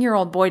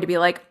 16-year-old boy to be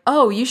like,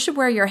 oh, you should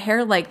wear your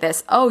hair like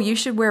this. Oh, you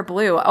should wear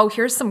blue. Oh,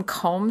 here's some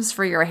combs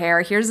for your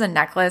hair. Here's a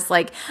necklace.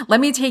 Like,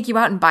 let me take you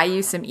out and buy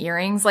you some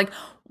earrings. Like,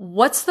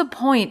 what's the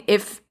point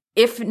if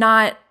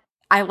not,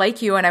 I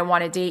like you and I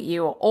want to date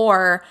you,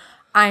 or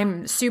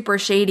I'm super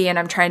shady and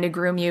I'm trying to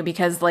groom you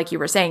because, like you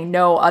were saying,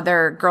 no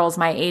other girls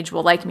my age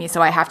will like me,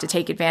 so I have to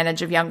take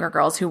advantage of younger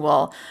girls who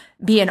will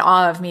be in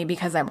awe of me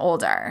because I'm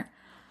older.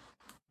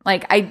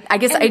 Like, I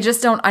guess I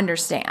just don't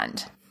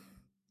understand.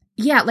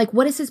 Yeah, like,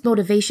 what is his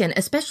motivation?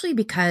 Especially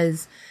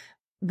because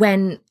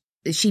when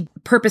she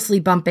purposely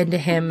bump into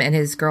him and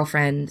his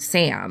girlfriend,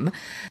 Sam.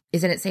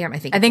 Isn't it Sam? I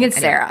think it's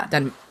Sarah.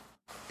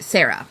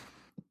 Sarah.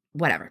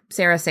 Whatever.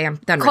 Sarah, Sam.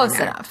 Doesn't Close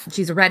really matter. enough.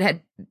 She's a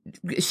redhead.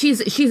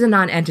 She's a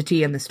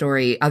non-entity in the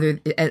story other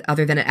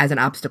than as an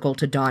obstacle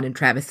to Dawn and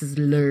Travis's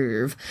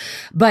love.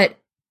 But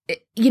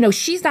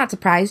she's not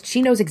surprised.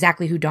 She knows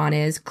exactly who Dawn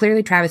is.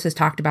 Clearly, Travis has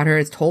talked about her,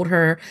 has told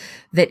her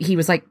that he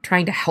was like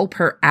trying to help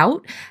her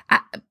out.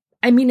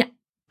 I mean,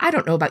 I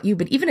don't know about you,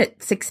 but even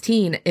at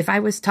 16, if I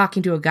was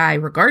talking to a guy,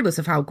 regardless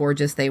of how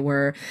gorgeous they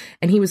were,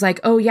 and he was like,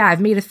 oh yeah,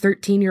 I've made a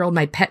 13-year-old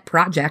my pet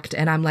project,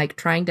 and I'm like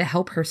trying to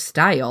help her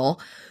style,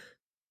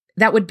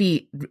 that would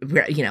be,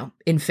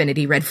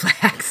 infinity red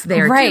flags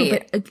there,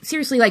 right? Too. But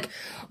seriously, like,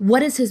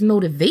 what is his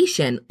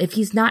motivation if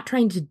he's not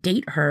trying to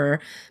date her?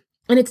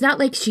 And it's not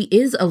like she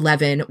is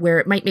 11, where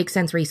it might make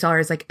sense where he saw her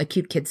as like a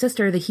cute kid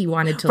sister that he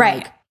wanted to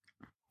like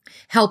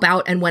help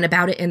out and went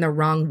about it in the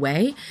wrong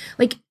way.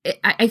 Like,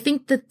 I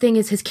think the thing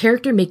is his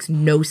character makes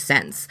no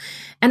sense.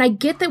 And I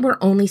get that we're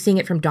only seeing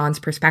it from Dawn's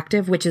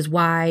perspective, which is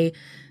why,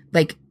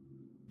 like,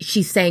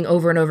 she's saying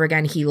over and over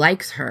again he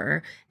likes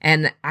her,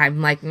 and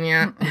I'm like,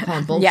 yeah, I'm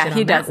calling bullshit. Yeah,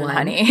 he on that doesn't, one.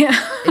 honey.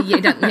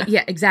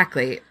 Yeah,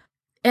 exactly.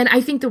 And I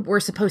think that we're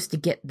supposed to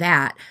get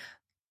that,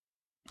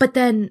 but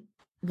then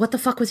what the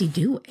fuck was he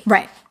doing?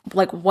 Right.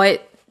 Like,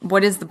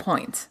 what is the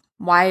point?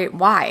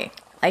 Why?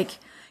 Like,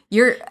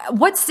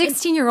 what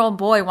 16-year-old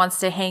boy wants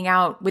to hang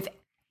out with,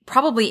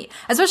 probably,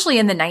 especially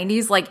in the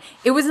 90s, like,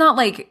 it was not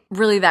like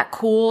really that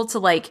cool to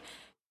like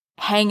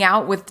hang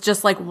out with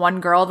just like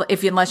one girl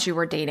unless you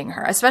were dating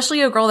her,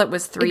 especially a girl that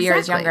was 3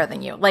 years younger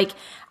than you. Like,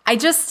 I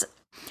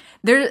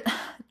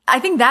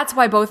think that's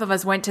why both of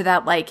us went to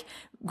that like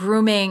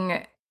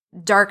grooming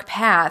dark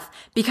path,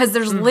 because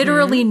there's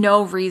literally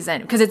no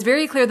reason, because it's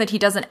very clear that he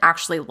doesn't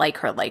actually like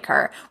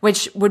her,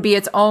 which would be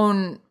its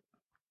own,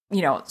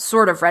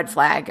 sort of red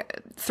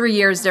flag. 3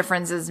 years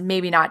difference is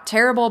maybe not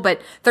terrible,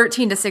 but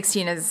 13 to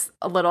 16 is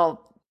a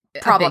little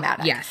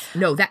problematic. Yes.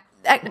 No, that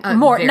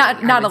more very,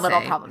 not a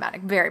little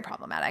problematic, very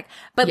problematic.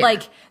 But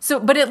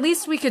but at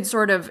least we could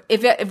sort of,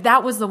 if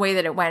that was the way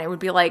that it went, it would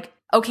be like,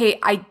 okay,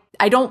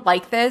 I don't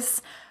like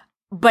this,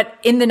 but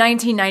in the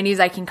 1990s,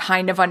 I can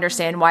kind of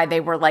understand why they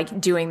were like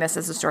doing this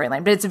as a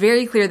storyline. But it's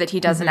very clear that he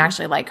doesn't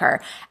actually like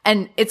her.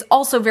 And it's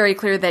also very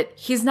clear that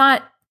he's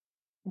not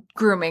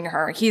grooming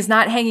her. He's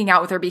not hanging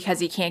out with her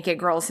because he can't get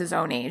girls his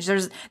own age.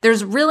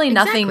 There's really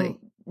nothing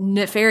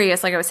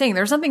nefarious. Like I was saying,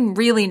 there's something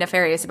really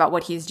nefarious about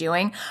what he's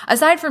doing,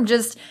 aside from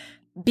just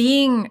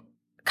being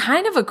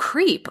kind of a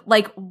creep.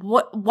 Like,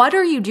 what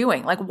are you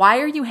doing? Like, why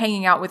are you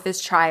hanging out with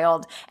this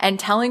child and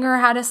telling her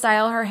how to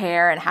style her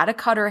hair and how to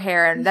cut her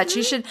hair, and that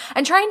she should,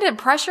 and trying to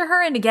pressure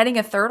her into getting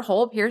a third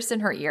hole pierced in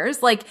her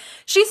ears? Like,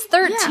 she's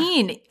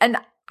 13. And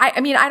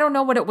I mean, I don't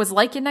know what it was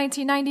like in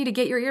 1990 to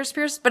get your ears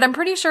pierced, but I'm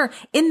pretty sure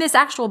in this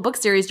actual book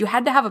series, you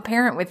had to have a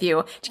parent with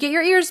you to get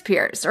your ears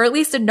pierced, or at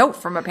least a note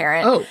from a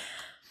parent. Oh,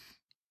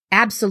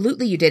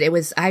 absolutely you did.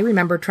 I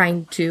remember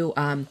trying to,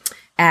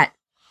 at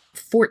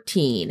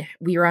 14,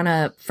 we were on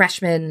a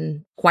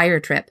freshman choir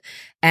trip,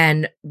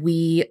 and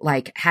we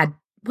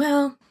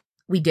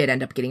we did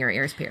end up getting our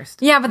ears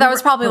pierced. Yeah, but that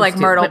was probably like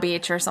Myrtle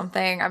Beach or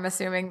something, I'm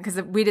assuming,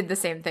 because we did the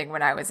same thing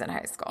when I was in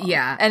high school.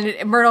 Yeah.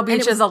 And Myrtle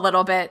Beach is a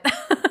little bit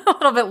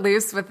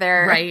loose with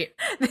their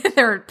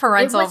their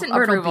parental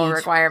approval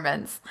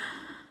requirements.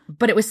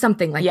 But it was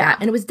something like that.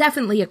 And it was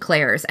definitely a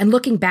Claire's. And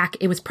looking back,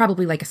 it was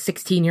probably like a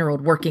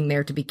 16-year-old working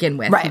there to begin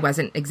with. Right. He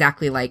wasn't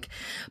exactly like,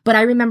 but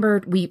I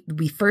remember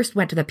we first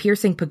went to the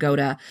piercing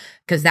pagoda,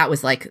 because that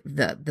was like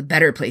the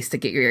better place to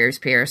get your ears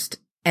pierced.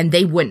 And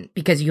they wouldn't,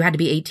 because you had to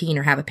be 18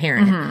 or have a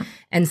parent.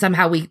 And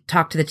somehow we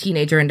talked to the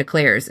teenager into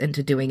Claire's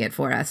into doing it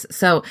for us.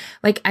 So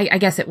like, I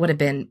guess it would have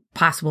been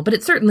possible, but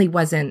it certainly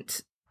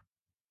wasn't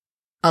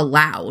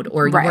allowed,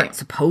 or you weren't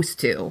supposed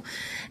to.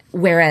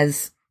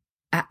 Whereas,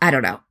 I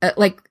don't know,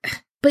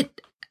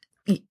 but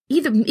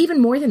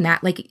even more than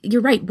that, like,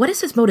 you're right. What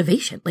is his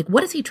motivation? Like,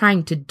 what is he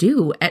trying to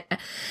do?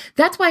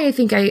 That's why I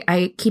think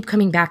I keep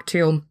coming back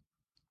to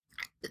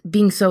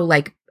being so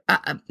like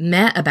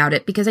meh about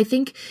it, because I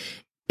think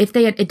if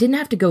it didn't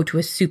have to go to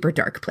a super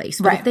dark place,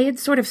 but if they had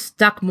sort of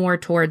stuck more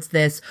towards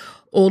this,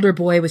 older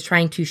boy was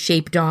trying to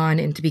shape Dawn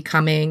into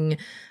becoming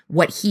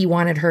what he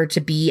wanted her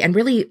to be, and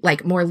really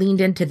like more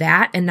leaned into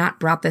that and not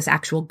brought this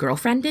actual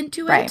girlfriend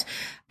into it,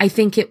 I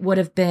think it would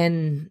have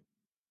been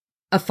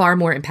a far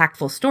more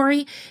impactful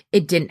story.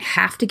 It didn't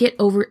have to get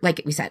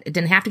like we said, it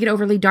didn't have to get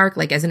overly dark.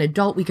 Like, as an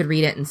adult, we could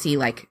read it and see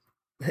like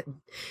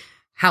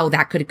how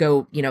that could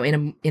go,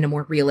 in a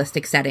more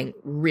realistic setting,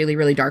 really,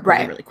 really dark,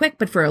 really, really quick.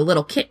 But for a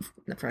little kid,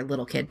 not for a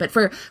little kid, but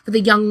for the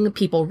young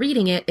people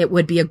reading it, it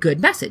would be a good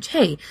message.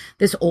 Hey,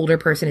 this older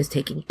person is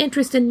taking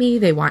interest in me.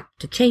 They want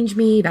to change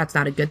me. That's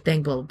not a good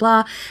thing, blah, blah,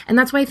 blah. And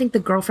that's why I think the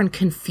girlfriend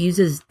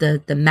confuses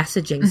the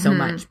messaging so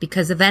much,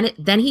 because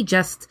then he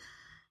just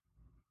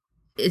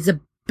is a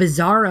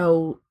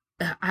bizarro.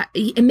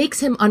 It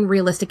makes him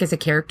unrealistic as a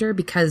character,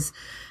 because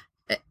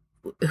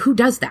who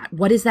does that?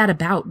 What is that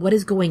about? What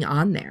is going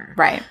on there?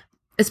 Right.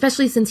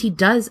 Especially since he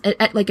does,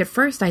 at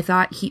first I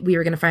thought we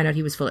were going to find out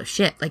he was full of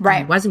shit. Like,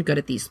 he wasn't good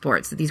at these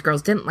sports, that these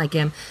girls didn't like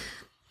him,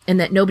 and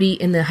that nobody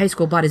in the high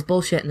school bought his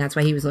bullshit, and that's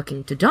why he was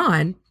looking to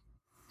Dawn.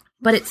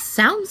 But it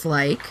sounds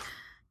like,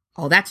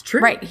 that's true.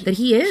 Right. That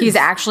he is. He's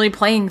actually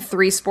playing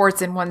 3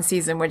 sports in one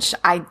season, which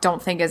I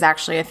don't think is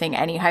actually a thing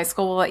any high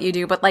school will let you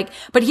do. But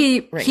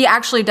he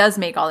actually does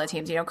make all the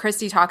teams.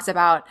 Christy talks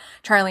about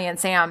Charlie and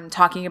Sam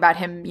talking about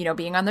him,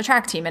 being on the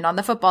track team and on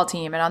the football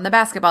team and on the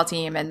basketball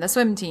team and the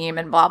swim team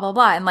and blah, blah,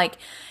 blah. And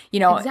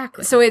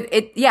exactly. So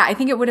I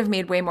think it would have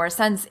made way more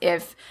sense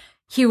if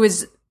he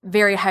was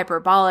very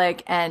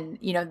hyperbolic, and,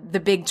 the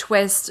big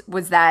twist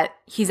was that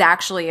he's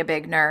actually a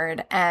big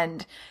nerd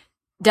and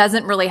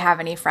doesn't really have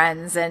any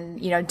friends. And,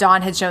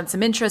 Dawn had shown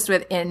some interest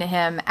in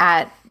him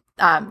at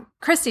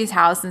Christy's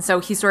house. And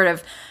so he sort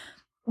of,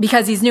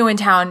 because he's new in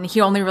town,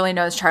 he only really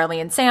knows Charlie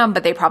and Sam,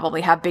 but they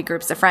probably have big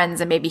groups of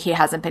friends, and maybe he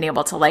hasn't been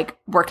able to like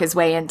work his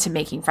way into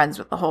making friends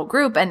with the whole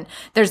group. And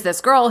there's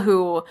this girl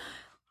who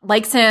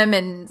likes him,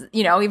 and,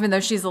 even though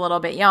she's a little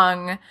bit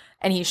young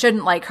and he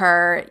shouldn't like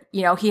her,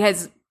 he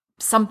has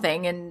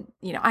something, and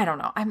I don't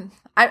know.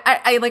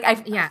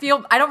 I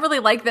feel, I don't really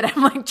like that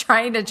I'm like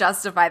trying to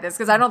justify this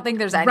because I don't think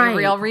there's any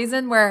real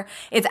reason where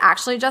it's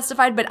actually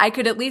justified, but I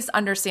could at least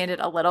understand it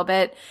a little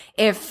bit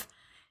if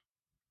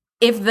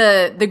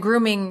the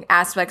grooming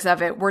aspects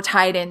of it were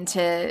tied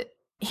into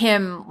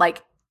him,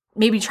 like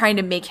maybe trying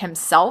to make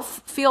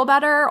himself feel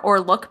better or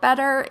look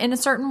better in a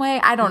certain way.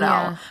 I don't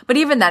know. But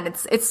even then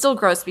it's still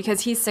gross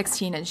because he's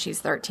 16 and she's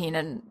 13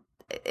 and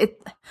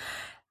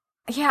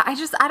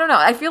I don't know.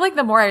 I feel like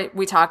the more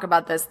we talk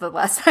about this, the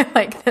less I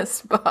like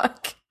this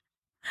book.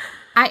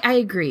 I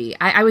agree.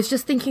 I was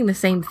just thinking the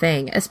same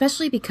thing,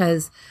 especially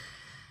because,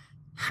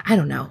 I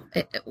don't know,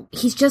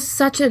 he's just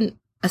such and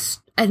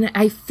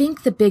I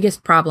think the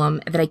biggest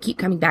problem that I keep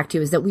coming back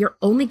to is that we are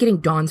only getting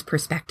Dawn's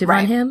perspective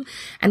on him.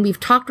 And we've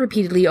talked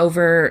repeatedly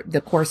over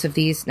the course of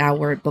these. Now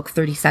we're at book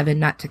 37,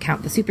 not to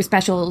count the super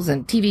specials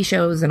and TV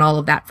shows and all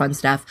of that fun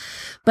stuff.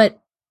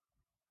 But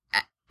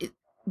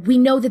we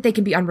know that they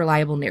can be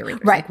unreliable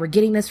narrators. Right. Like, we're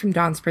getting this from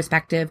Dawn's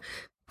perspective.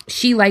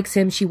 She likes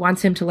him. She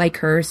wants him to like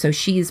her. So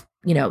she's,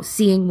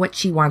 seeing what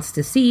she wants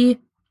to see.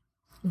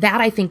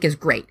 That I think is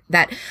great.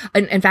 That,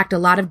 in fact, a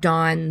lot of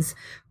Dawn's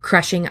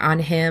crushing on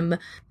him,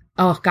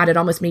 oh God, it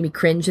almost made me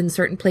cringe in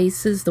certain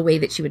places, the way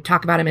that she would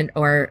talk about him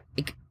or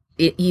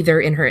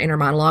either in her inner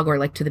monologue or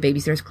like to the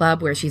Babysitters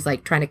Club where she's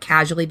like trying to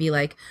casually be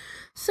like,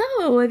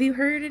 so have you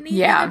heard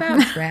anything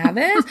about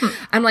Travis?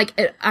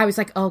 I was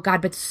like, oh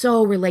God, but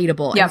so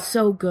relatable and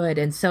so good.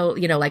 And so,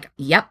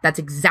 yep, that's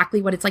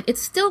exactly what it's like.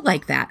 It's still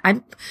like that.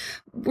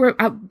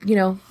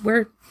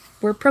 We're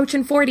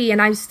approaching 40 and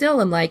I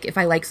still am like, if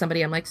I like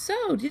somebody, I'm like,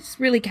 so just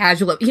really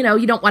casual,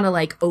 you don't want to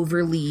like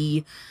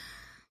overly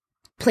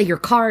play your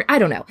card. I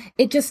don't know.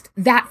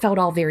 That felt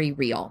all very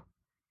real.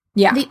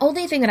 Yeah. The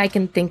only thing that I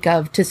can think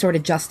of to sort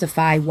of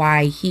justify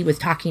why he was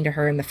talking to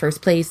her in the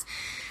first place,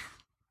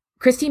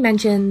 Christy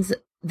mentions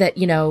that,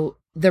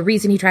 the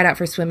reason he tried out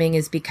for swimming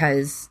is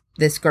because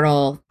this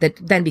girl that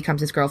then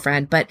becomes his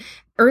girlfriend. But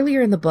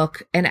earlier in the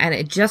book, and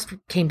it just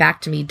came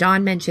back to me,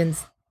 Dawn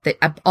mentions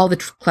that all the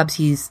clubs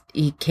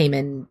he came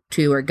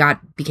into or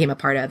became a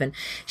part of. And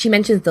she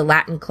mentions the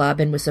Latin club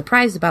and was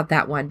surprised about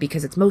that one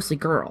because it's mostly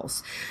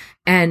girls.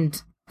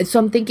 And so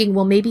I'm thinking,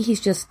 well, maybe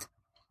he's just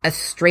a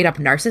straight up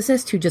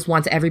narcissist who just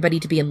wants everybody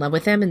to be in love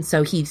with him. And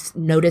so he's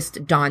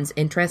noticed Dawn's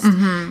interest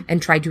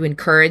and tried to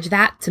encourage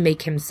that to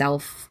make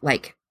himself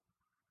like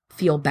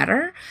feel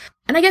better.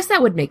 And I guess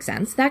that would make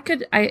sense. That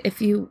could, if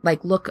you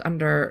like look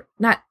under,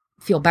 not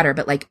feel better,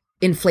 but like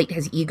inflate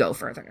his ego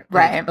further.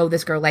 Like, right. Oh,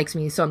 this girl likes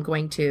me, so I'm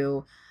going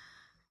to,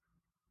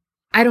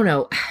 I don't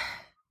know.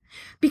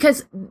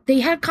 Because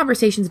they had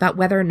conversations about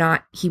whether or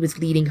not he was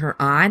leading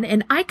her on.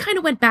 And I kind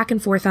of went back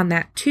and forth on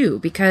that too,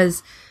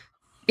 because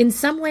in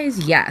some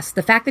ways, yes,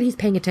 the fact that he's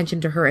paying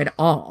attention to her at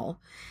all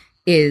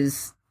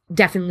is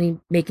definitely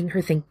making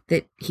her think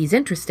that he's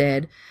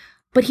interested,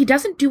 but he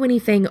doesn't do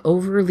anything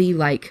overly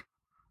like,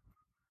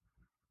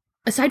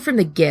 aside from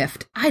the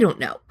gift, I don't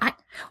know.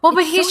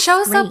 But he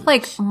shows up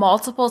like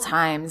multiple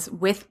times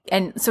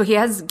and so he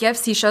has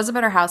gifts. He shows up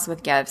at her house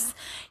with gifts.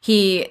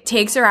 He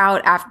takes her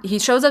out he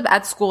shows up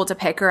at school to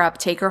pick her up,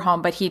 take her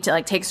home, but he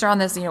takes her on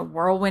this,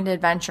 whirlwind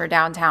adventure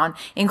downtown,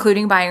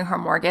 including buying her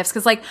more gifts.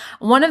 Cause like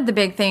one of the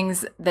big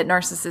things that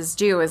narcissists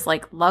do is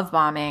like love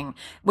bombing,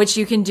 which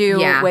you can do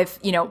with,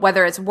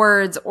 whether it's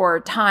words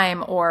or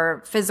time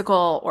or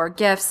physical or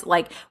gifts,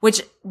 like,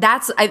 which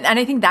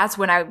I think that's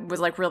when I was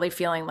like really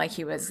feeling like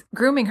he was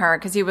grooming her.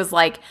 Cause he was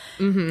like,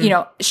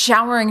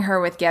 showering her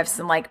with gifts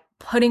and like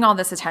putting all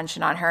this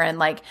attention on her and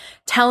like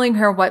telling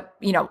her what,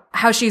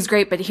 how she's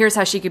great, but here's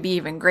how she could be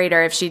even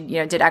greater if she,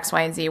 did X,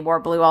 Y, and Z, wore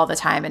blue all the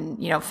time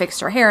and, fixed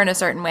her hair in a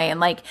certain way.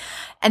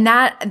 And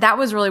that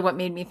was really what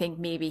made me think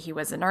maybe he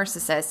was a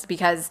narcissist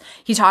because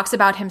he talks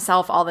about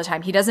himself all the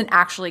time. He doesn't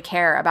actually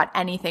care about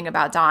anything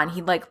about Dawn.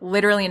 He like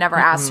literally never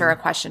asks her a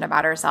question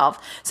about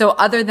herself. So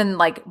other than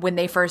like when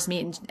they first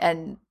meet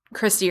and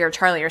Christy or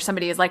Charlie or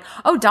somebody is like,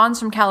 oh, Dawn's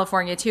from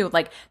California too.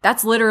 Like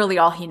that's literally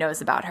all he knows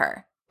about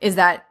her is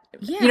that,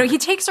 he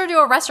takes her to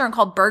a restaurant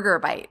called Burger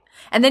Bite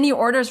and then he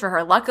orders for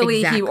her.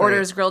 Luckily, he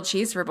orders grilled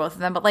cheese for both of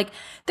them. But like,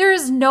 there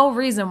is no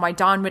reason why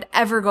Dawn would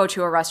ever go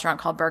to a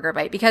restaurant called Burger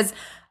Bite because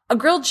a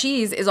grilled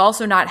cheese is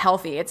also not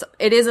healthy.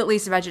 It is at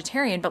least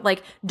vegetarian, but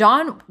like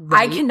Dawn,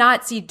 I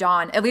cannot see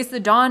Dawn, at least the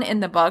Dawn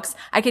in the books.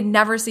 I could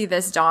never see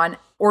this Dawn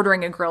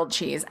ordering a grilled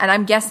cheese. And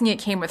I'm guessing it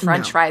came with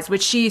French fries,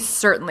 which she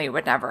certainly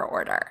would never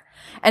order.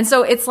 And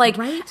so it's like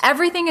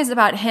everything is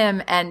about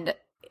him and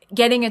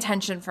getting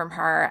attention from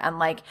her. And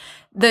like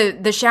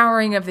the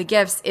showering of the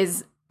gifts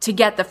is to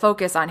get the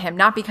focus on him,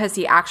 not because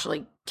he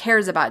actually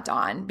cares about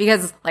Dawn.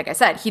 Because like I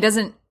said, he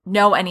doesn't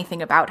know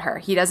anything about her.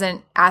 He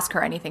doesn't ask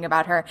her anything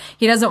about her.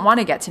 He doesn't want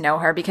to get to know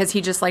her because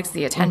he just likes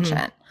the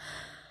attention.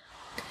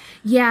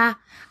 Yeah.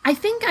 I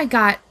think I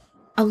got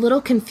a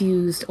little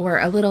confused or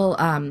a little,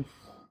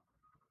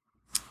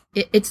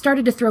 it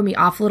started to throw me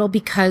off a little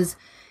because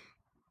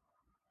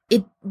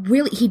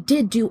he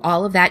did do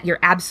all of that. You're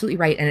absolutely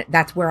right. And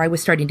that's where I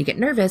was starting to get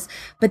nervous.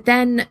 But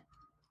then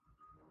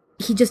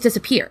he just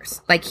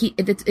disappears. Like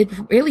it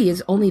really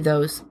is only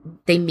those,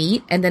 they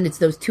meet and then it's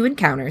those two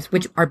encounters,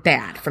 which are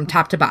bad from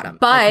top to bottom.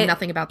 But like,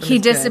 nothing about them he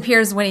is good.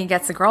 disappears when he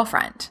gets a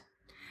girlfriend.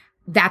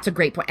 That's a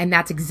great point. And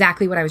that's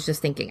exactly what I was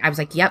just thinking. I was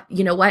like, yep,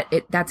 you know what?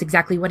 That's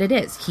exactly what it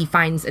is. He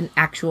finds an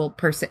actual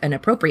person, an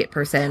appropriate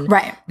person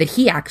right. that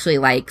he actually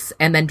likes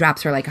and then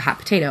drops her like a hot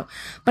potato.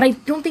 But I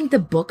don't think the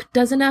book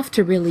does enough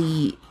to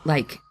really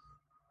like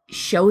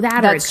show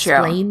that or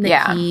explain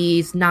that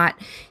he's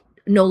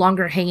no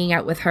longer hanging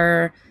out with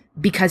her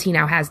because he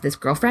now has this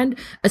girlfriend,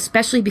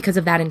 especially because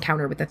of that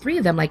encounter with the three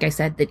of them. Like I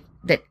said,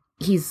 that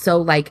he's so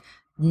like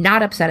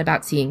not upset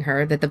about seeing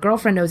her, that the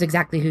girlfriend knows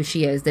exactly who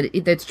she is, that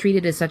that's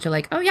treated as such a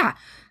like, oh yeah,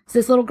 it's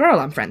this little girl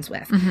I'm friends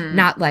with. Mm-hmm.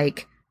 Not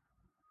like,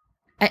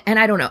 and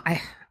I don't know.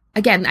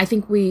 I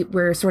think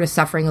we're sort of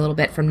suffering a little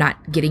bit from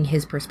not getting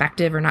his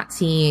perspective or not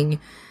seeing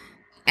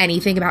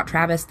anything about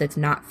Travis that's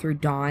not through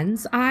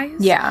Dawn's eyes.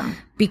 Yeah.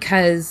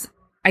 Because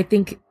I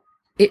think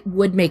it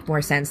would make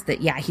more sense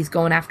that, yeah, he's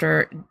going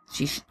after,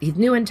 he's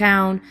new in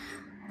town.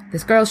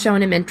 This girl's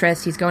showing him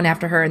interest. He's going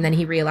after her. And then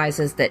he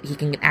realizes that he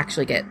can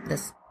actually get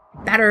this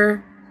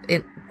better,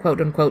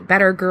 quote unquote,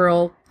 better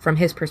girl from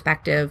his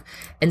perspective.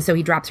 And so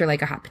he drops her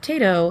like a hot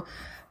potato.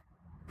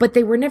 But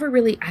they were never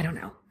really, I don't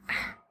know.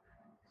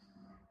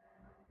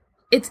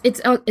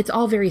 It's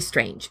all very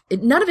strange.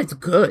 None of it's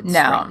good. No.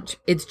 Strange.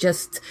 It's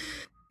just,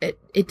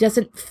 it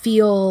doesn't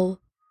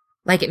feel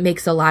like it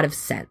makes a lot of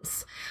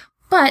sense.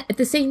 But at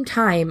the same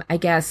time, I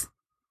guess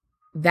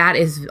that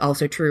is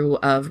also true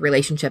of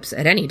relationships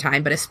at any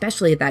time, but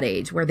especially at that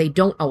age where they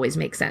don't always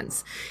make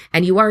sense.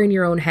 And you are in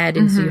your own head,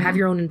 and so you have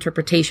your own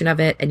interpretation of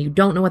it, and you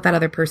don't know what that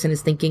other person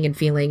is thinking and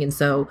feeling. And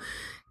so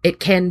it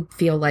can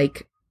feel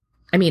like,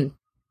 I mean,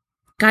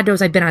 God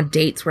knows I've been on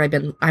dates where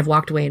I've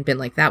walked away and been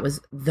like, that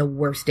was the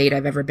worst date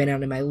I've ever been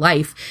on in my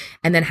life.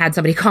 And then had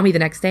somebody call me the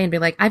next day and be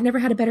like, I've never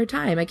had a better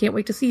time. I can't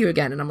wait to see you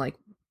again. And I'm like,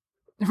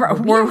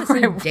 what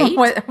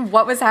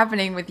was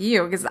happening with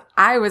you? Because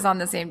I was on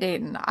the same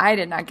date and I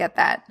did not get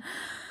that.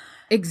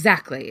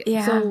 Exactly.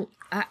 Yeah. So,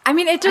 I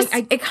mean,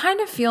 it kind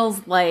of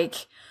feels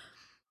like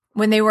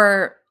when they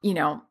were,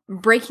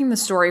 breaking the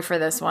story for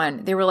this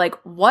one, they were like,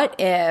 what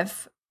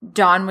if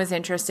Dawn was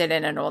interested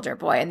in an older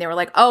boy? And they were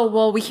like, oh,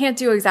 well, we can't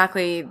do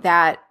exactly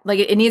that. Like,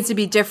 it needs to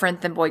be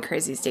different than Boy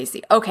Crazy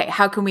Stacy. Okay,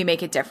 how can we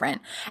make it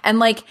different? And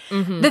like,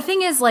 the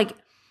thing is, like,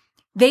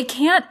 they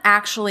can't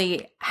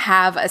actually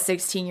have a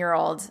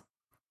 16-year-old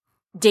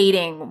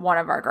dating one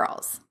of our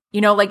girls.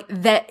 Like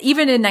that,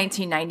 even in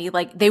 1990,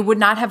 like they would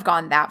not have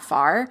gone that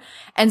far.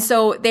 And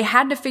so they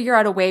had to figure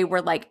out a way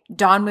where like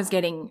Dawn was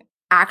getting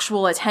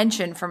actual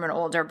attention from an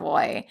older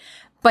boy,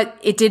 but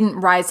it didn't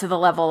rise to the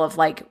level of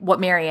like what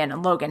Marianne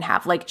and Logan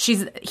have. Like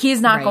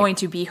he's not going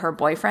to be her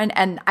boyfriend.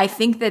 And I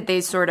think that they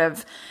sort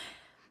of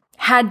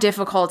had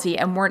difficulty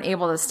and weren't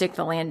able to stick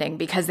the landing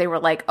because they were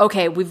like,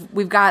 okay,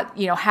 we've got,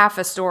 half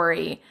a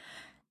story,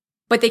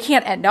 but they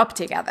can't end up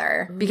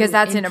together because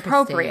that's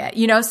inappropriate,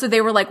 So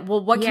they were like,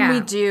 well, what can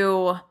we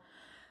do?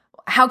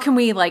 How can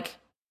we like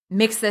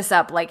mix this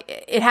up? Like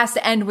it has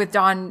to end with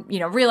Dawn,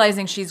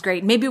 realizing she's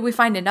great. Maybe we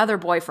find another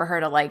boy for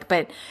her to like,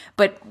 but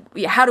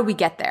how do we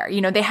get there?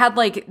 They had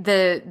like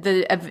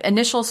the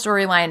initial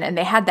storyline and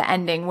they had the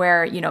ending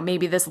where,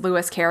 maybe this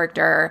Lewis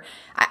character,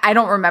 I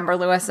don't remember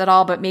Lewis at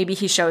all, but maybe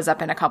he shows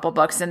up in a couple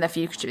books in the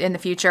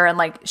future and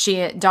like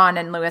Dawn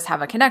and Lewis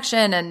have a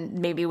connection and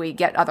maybe we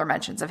get other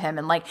mentions of him.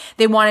 And like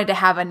they wanted to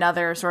have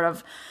another sort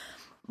of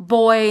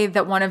boy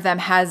that one of them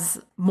has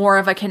more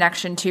of a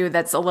connection to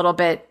that's a little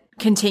bit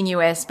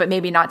continuous, but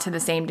maybe not to the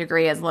same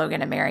degree as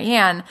Logan and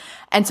Marianne.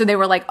 And so they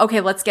were like, okay,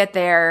 let's get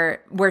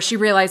there where she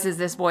realizes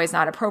this boy is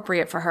not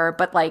appropriate for her.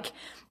 But like,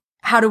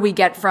 how do we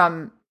get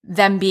from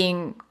them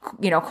being,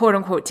 quote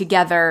unquote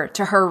together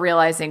to her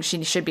realizing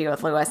she should be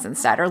with Lewis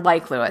instead or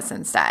like Lewis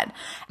instead?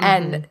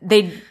 And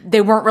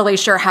they weren't really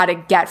sure how to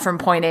get from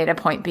point A to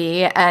point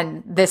B.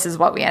 And this is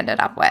what we ended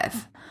up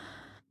with.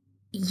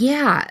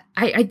 Yeah,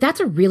 I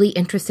that's a really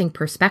interesting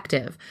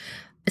perspective,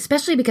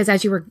 especially because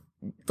as you were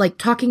like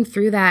talking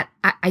through that,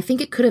 I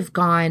think it could have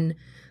gone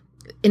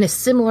in a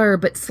similar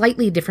but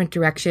slightly different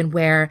direction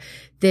where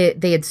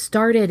they had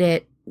started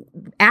it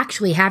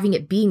actually having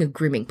it being a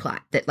grooming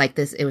plot that like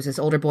this, it was this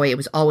older boy. It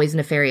was always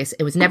nefarious.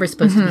 It was never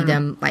supposed to be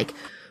them like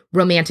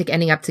romantic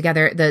ending up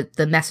together.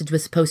 The message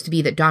was supposed to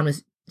be that Dawn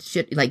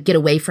should like get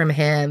away from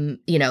him,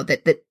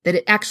 that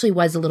it actually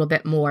was a little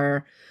bit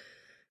more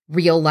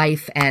real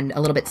life and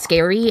a little bit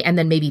scary, and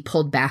then maybe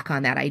pulled back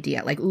on that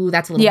idea. Like, ooh,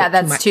 that's a little bit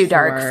that's too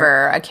dark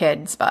for a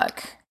kid's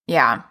book.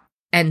 Yeah.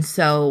 And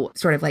so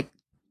sort of like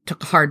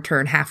took a hard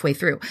turn halfway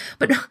through.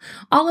 But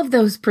all of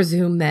those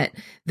presume that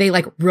they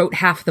like wrote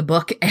half the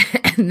book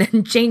and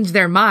then changed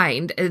their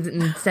mind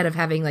instead of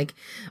having like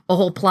a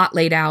whole plot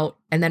laid out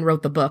and then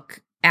wrote the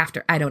book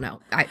after. I don't know.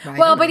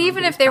 But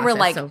even if they were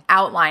like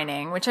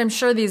outlining, which I'm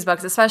sure these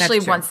books, especially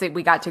once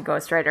we got to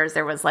Ghostwriters,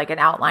 there was like an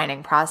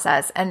outlining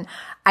process. And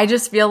I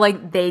just feel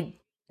like they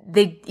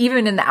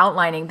even in the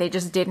outlining, they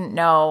just didn't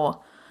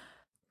know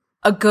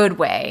a good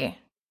way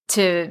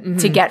to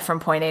get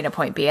from point A to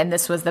point B. And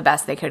this was the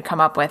best they could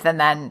come up with. And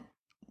then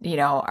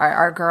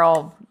our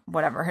girl,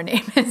 whatever her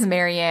name is,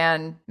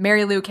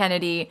 Mary Lou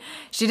Kennedy,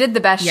 she did the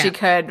best she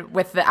could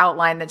with the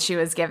outline that she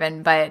was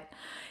given, but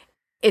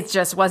it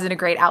just wasn't a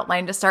great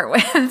outline to start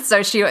with.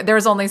 So there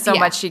was only so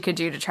much she could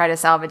do to try to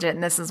salvage it.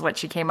 And this is what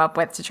she came up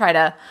with to try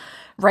to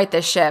right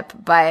this ship.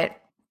 But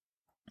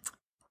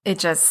it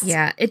just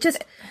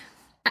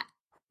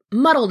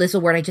muddled is a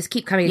word I just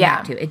keep coming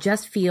back to. It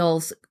just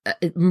feels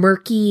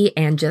murky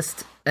and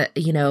just,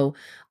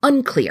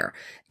 unclear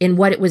in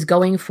what it was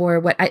going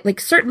for.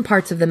 Certain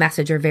parts of the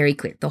message are very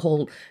clear. The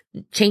whole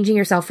changing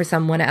yourself for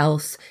someone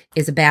else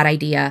is a bad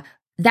idea.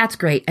 That's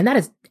great. And that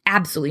is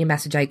absolutely a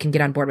message I can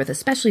get on board with,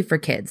 especially for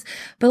kids.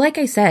 But like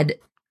I said,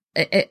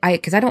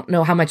 because I don't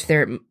know how much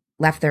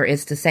left there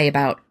is to say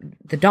about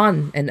the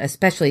Dawn and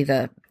especially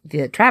the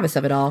Travis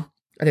of it all,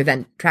 other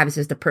than Travis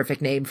is the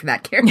perfect name for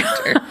that character.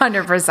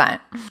 100%.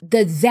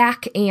 The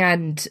Zach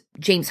and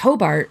James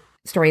Hobart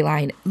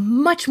storyline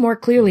much more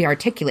clearly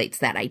articulates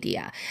that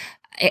idea.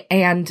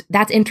 And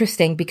that's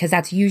interesting because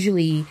that's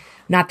usually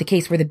not the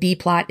case, where the B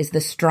plot is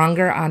the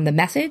stronger on the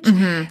message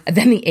than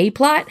the A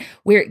plot,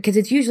 because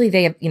it's usually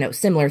they have,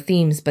 similar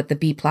themes, but the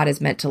B plot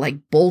is meant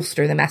to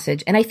bolster the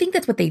message. And I think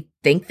that's what they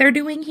think they're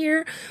doing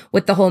here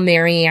with the whole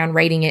Marianne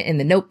writing it in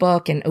the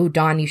notebook. And, oh,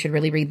 Dawn, you should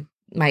really read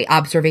my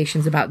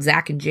observations about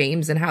Zach and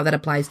James and how that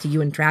applies to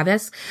you and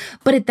Travis.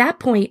 But at that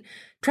point,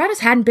 Travis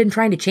hadn't been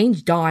trying to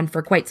change Dawn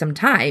for quite some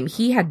time.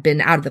 He had been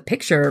out of the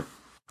picture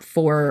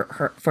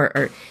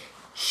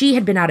she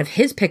had been out of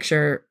his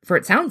picture for,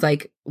 it sounds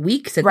like,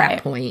 weeks at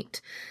that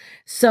point.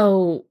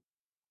 So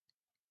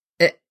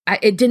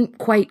it didn't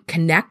quite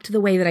connect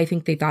the way that I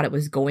think they thought it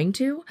was going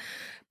to.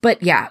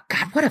 But yeah,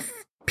 God, what a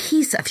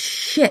piece of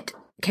shit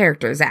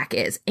character Zach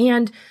is.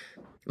 And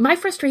my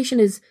frustration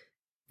is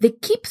they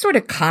keep sort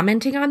of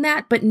commenting on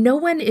that, but no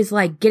one is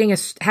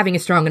having a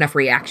strong enough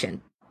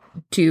reaction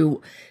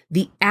to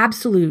the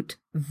absolute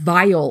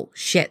vile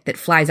shit that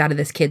flies out of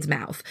this kid's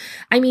mouth.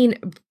 I mean,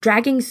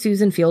 dragging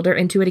Susan Fielder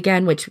into it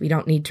again, which we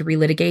don't need to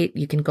relitigate.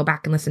 You can go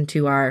back and listen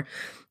to our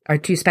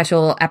 2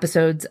 special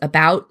episodes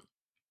about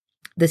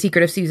The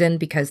Secret of Susan,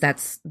 because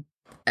that's,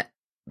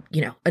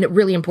 a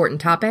really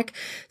important topic.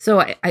 So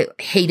I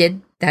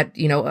hated that,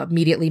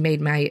 immediately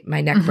made my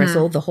neck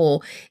bristle. The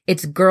whole,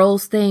 it's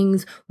girls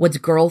things, what's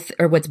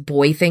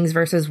boy things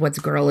versus what's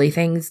girly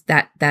things,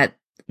 that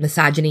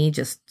misogyny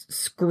just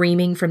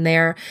screaming from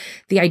there.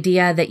 The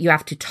idea that you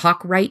have to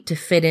talk right to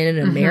fit in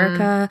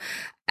America,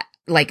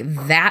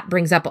 that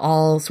brings up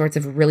all sorts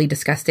of really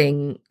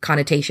disgusting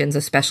connotations,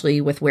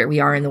 especially with where we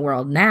are in the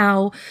world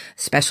now,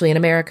 especially in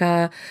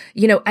America.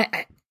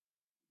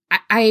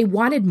 I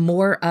wanted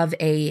more of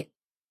a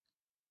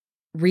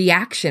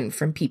reaction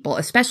from people,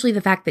 especially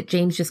the fact that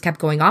James just kept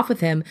going off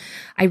with him.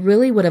 I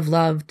really would have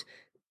loved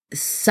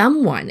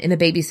someone in the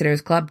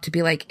Babysitters Club to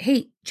be like,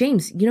 hey,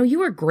 James,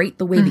 you are great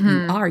the way that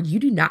you are. You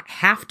do not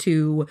have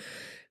to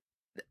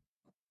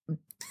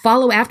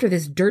follow after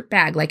this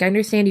dirtbag. I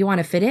understand you want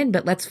to fit in,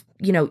 but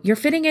you're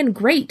fitting in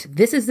great.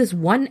 This is this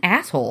one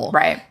asshole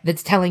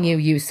that's telling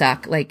you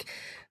suck.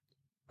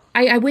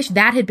 I wish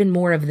that had been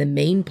more of the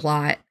main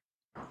plot,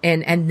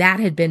 and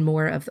that had been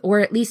more of, or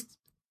at least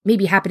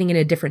maybe happening in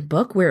a different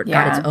book where it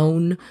got its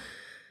own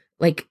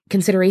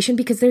consideration,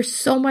 because there's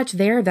so much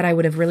there that I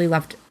would have really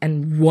loved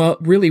and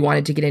really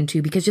wanted to get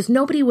into, because just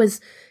nobody was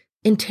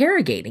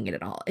interrogating it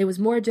at all. It was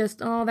more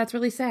just, oh, that's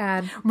really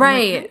sad.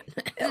 Right.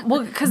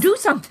 Well, do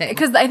something.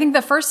 Because I think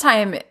the first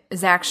time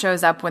Zach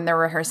shows up when they're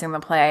rehearsing the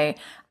play,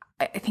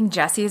 I think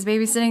Jesse is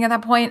babysitting at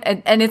that point.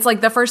 And it's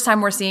the first time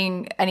we're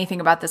seeing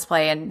anything about this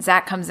play. And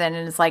Zach comes in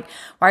and is like,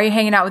 why are you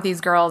hanging out with these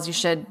girls? You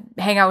should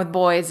hang out with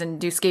boys and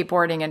do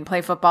skateboarding and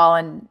play football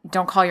and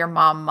don't call your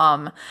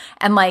mom.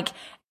 And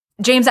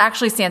James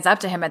actually stands up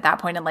to him at that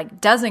point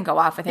and doesn't go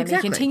off with him.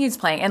 Exactly. He continues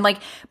playing. And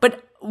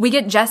but we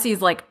get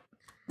Jesse's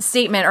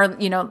statement,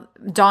 or,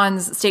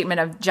 Dawn's statement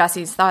of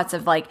Jesse's thoughts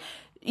of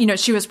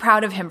she was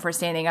proud of him for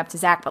standing up to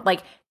Zach,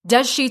 but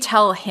does she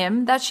tell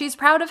him that she's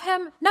proud of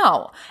him?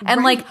 No.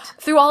 And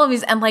through all of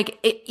these, and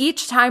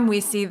each time we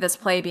see this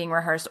play being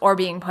rehearsed or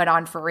being put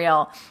on for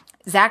real,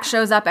 Zach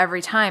shows up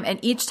every time. And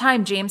each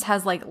time James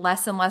has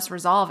less and less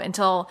resolve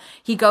until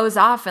he goes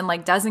off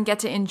and doesn't get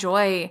to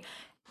enjoy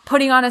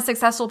putting on a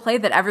successful play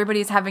that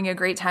everybody's having a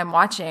great time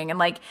watching.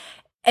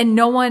 And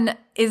no one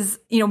is,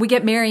 we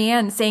get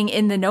Marianne saying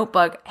in the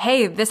notebook,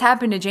 hey, this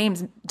happened to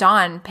James.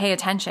 Dawn, pay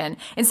attention.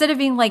 Instead of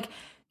being like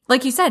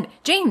you said,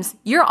 James,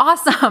 you're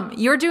awesome.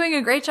 You're doing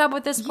a great job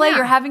with this play. Yeah.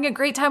 You're having a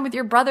great time with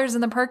your brothers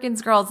and the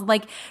Perkins girls.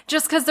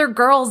 Just because they're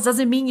girls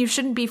doesn't mean you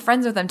shouldn't be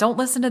friends with them. Don't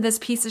listen to this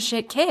piece of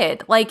shit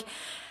kid. The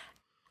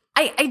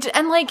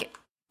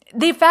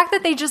fact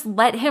that they just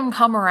let him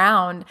come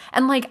around,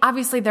 and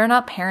obviously they're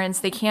not parents.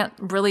 They can't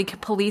really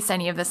police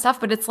any of this stuff,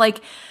 but it's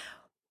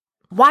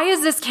why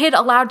is this kid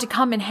allowed to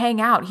come and hang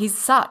out? He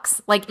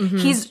sucks. Like,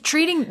 he's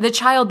treating the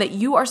child that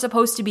you are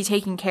supposed to be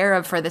taking care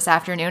of for this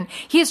afternoon.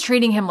 He is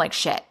treating him like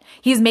shit.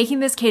 He's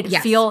making this kid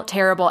feel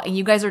terrible, and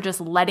you guys are just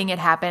letting it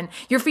happen.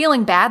 You're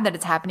feeling bad that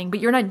it's happening,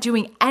 but you're not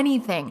doing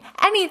anything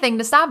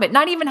to stop it.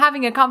 Not even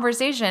having a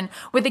conversation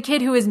with a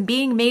kid who is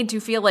being made to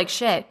feel like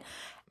shit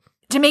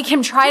to make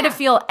him try to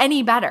feel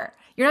any better.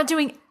 You're not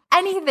doing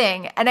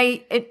anything. And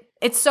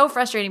it's so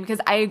frustrating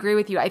because I agree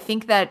with you. I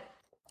think that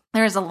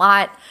there's a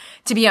lot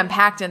to be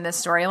unpacked in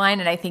this storyline,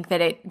 and I think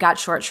that it got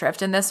short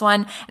shrift in this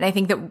one. And I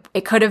think that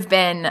it could have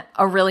been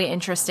a really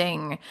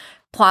interesting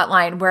plot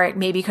line where it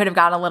maybe could have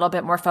gotten a little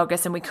bit more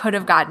focus, and we could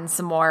have gotten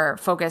some more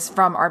focus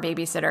from our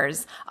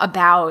babysitters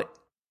about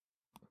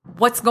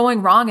what's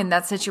going wrong in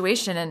that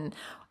situation and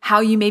how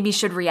you maybe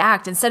should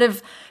react, instead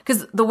of,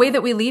 because the way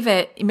that we leave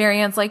it,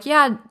 Marianne's like,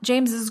 yeah,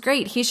 James is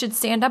great. He should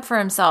stand up for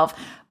himself.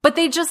 But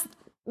they just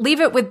leave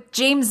it with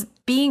James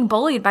being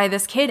bullied by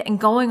this kid and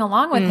going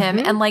along with him.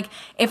 And like,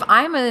 if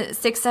I'm a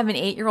 6, 7,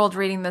 8-year-old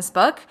reading this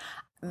book,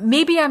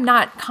 maybe I'm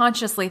not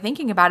consciously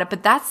thinking about it,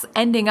 but that's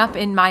ending up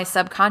in my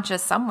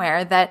subconscious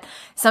somewhere, that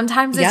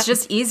sometimes it's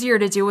just easier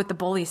to do what the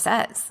bully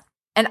says.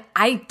 And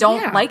I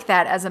don't like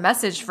that as a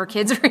message for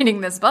kids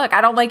reading this book.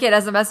 I don't like it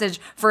as a message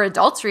for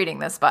adults reading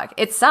this book.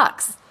 It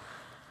sucks.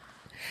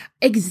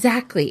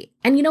 Exactly.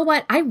 And you know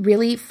what? I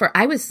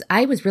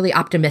was really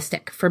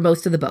optimistic for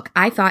most of the book.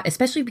 I thought,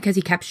 especially because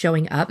he kept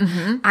showing up,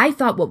 I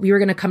thought what we were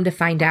going to come to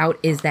find out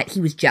is that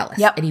he was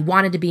jealous and he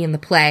wanted to be in the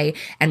play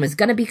and was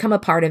going to become a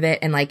part of it.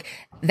 And like,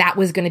 that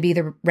was going to be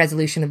the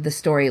resolution of the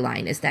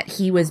storyline, is that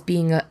he was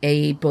being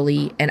a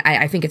bully. And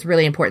I think it's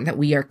really important that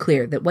we are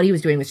clear that what he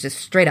was doing was just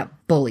straight up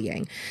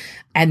bullying,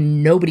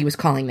 and nobody was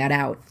calling that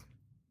out.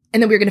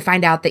 And then we were going to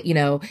find out that, you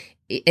know,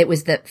 it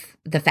was the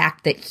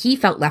fact that he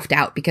felt left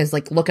out because,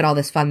 like, look at all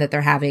this fun that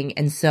they're having.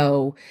 And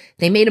so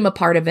they made him a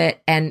part of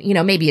it. And, you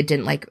know, maybe it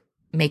didn't like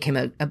make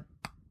him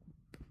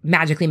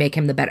magically make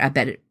him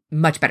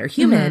much better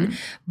human,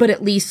 but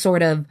at least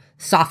sort of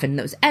soften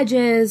those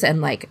edges.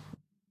 And like,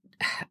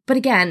 but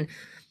again,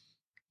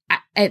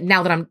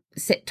 now that I'm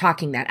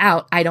talking that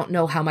out, I don't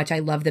know how much I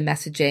love the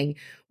messaging.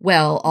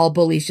 Well, all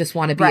bullies just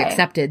want to be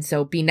accepted,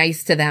 so be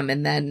nice to them,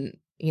 and then,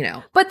 you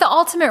know. But the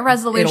ultimate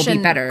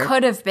resolution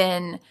could have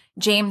been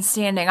James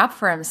standing up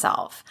for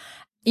himself.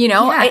 You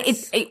know,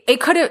 it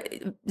could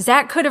have,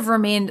 Zach could have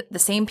remained the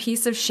same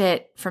piece of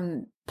shit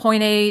from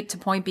point A to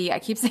point B. I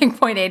keep saying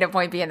point A to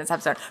point B in this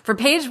episode. From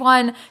page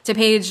 1 to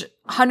page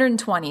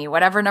 120,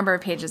 whatever number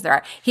of pages there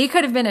are, he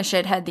could have been a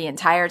shithead the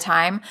entire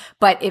time.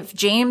 But if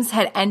James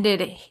had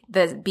ended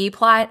the B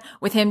plot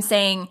with him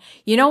saying,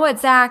 you know what,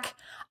 Zach,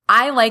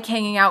 I like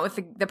hanging out with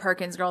the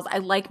Perkins girls. I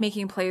like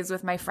making plays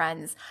with my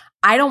friends.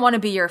 I don't want to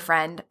be your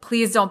friend.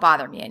 Please don't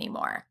bother me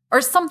anymore. Or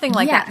something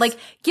like that. Like,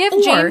 give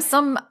James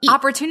some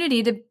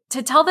opportunity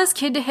to tell this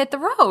kid to hit the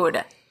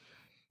road.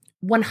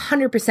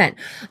 100%.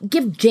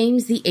 Give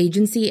James the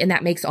agency, and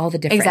that makes all the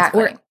difference.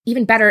 Exactly. Or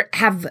even better,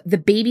 have the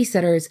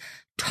babysitters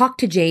talk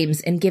to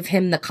James and give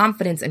him the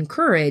confidence and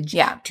courage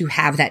to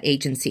have that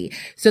agency.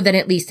 So then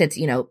at least it's,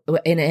 you know,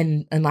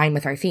 in line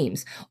with our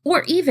themes.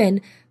 Or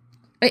even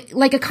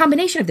like a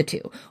combination of the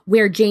two,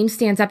 where James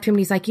stands up to him and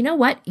he's like, you know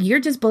what? You're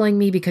just bullying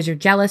me because you're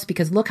jealous,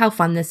 because look how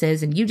fun this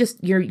is. And you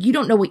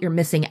don't know what you're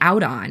missing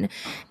out on.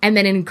 And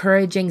then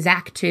encouraging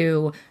Zach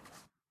to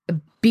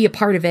be a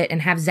part of it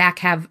and have Zach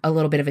have a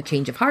little bit of a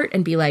change of heart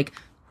and be like,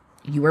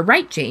 you were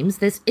right, James,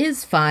 this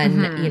is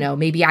fun. You know,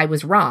 maybe I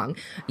was wrong.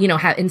 You know,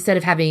 instead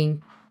of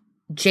having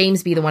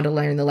James be the one to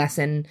learn the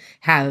lesson,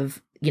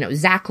 have, you know,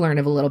 Zach learn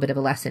of a little bit of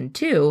a lesson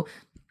too.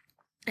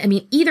 I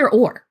mean, either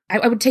or.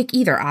 I would take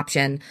either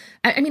option.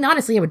 I mean,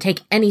 honestly, I would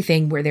take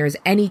anything where there's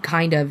any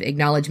kind of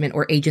acknowledgement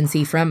or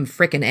agency from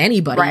frickin'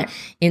 anybody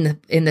in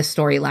the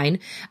storyline.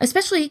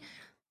 Especially,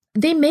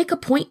 they make a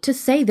point to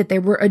say that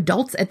there were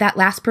adults at that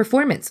last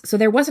performance. So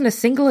there wasn't a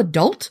single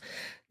adult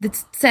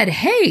that said,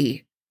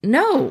 hey,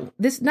 no,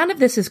 none of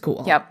this is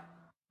cool. Yep.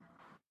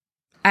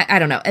 I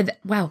don't know.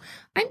 Wow.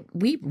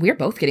 We're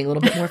both getting a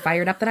little bit more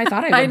fired up than I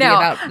thought I would I know. be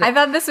about. I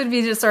thought this would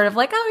be just sort of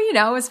like, oh, you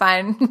know, it was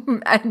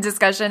fine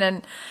discussion.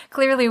 And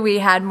clearly we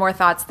had more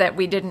thoughts that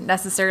we didn't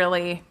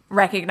necessarily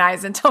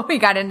recognize until we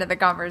got into the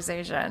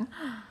conversation.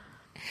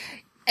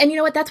 And you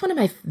know what? That's one of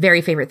my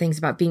very favorite things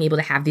about being able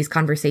to have these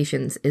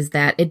conversations, is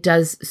that it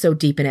does so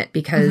deepen it,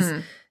 because,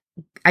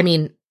 I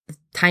mean,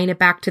 tying it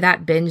back to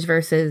that binge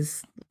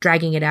versus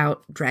dragging it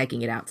out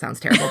sounds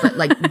terrible, but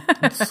like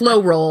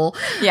slow roll.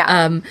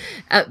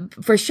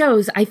 For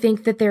shows, I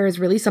think that there is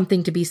really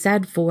something to be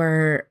said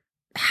for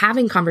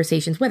having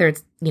conversations, whether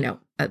it's, you know,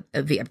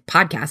 via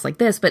podcast like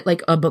this, but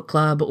like a book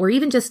club, or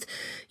even just,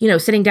 you know,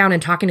 sitting down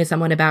and talking to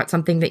someone about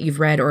something that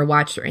you've read or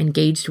watched or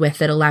engaged with,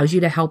 that allows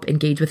you to help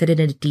engage with it in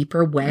a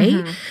deeper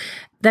way,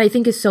 that I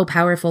think is so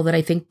powerful, that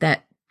I think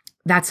that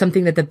that's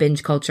something that the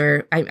binge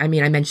culture, I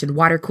mean, I mentioned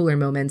water cooler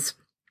moments.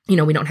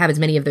 we don't have as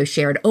many of those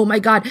shared. Oh my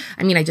God.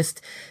 I mean,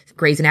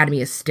 Grey's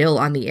Anatomy is still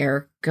on the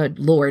air. Good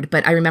Lord.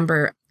 But I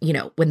remember,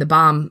 when the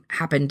bomb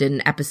happened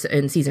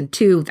in season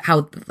 2,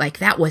 how like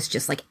that was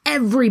just like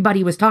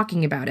everybody was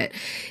talking about it.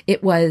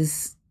 It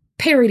was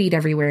parodied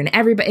everywhere, and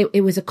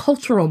it was a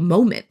cultural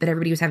moment that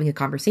everybody was having a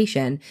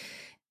conversation,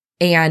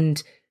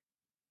 and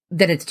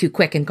then it's too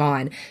quick and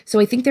gone. So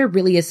I think there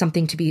really is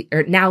something to be,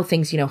 or now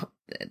things,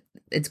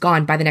 it's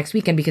gone by the next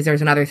weekend because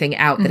there's another thing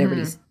out that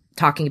everybody's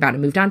talking about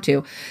and moved on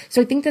to.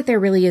 So I think that there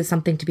really is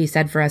something to be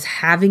said for us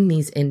having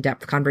these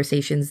in-depth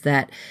conversations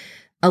that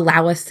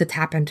allow us to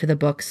tap into the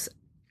books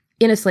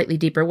in a slightly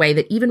deeper way,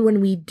 that even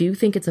when we do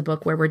think it's a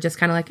book where we're just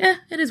kind of like,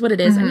 it is what it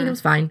is. I mean, it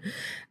was fine.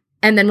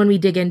 And then when we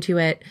dig into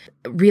it,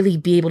 really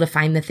be able to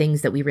find the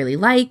things that we really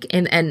like,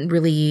 and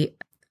really,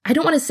 I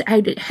don't want to say,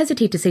 I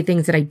hesitate to say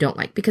things that I don't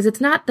like, because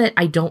it's not that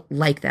I don't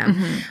like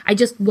them. I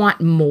just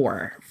want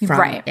more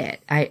from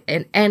it.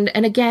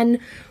 And again,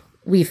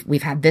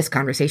 we've had this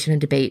conversation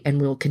and debate,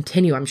 and we'll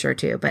continue, I'm sure,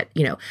 too. But,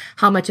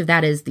 how much of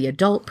that is the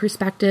adult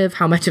perspective?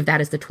 How much of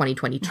that is the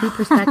 2022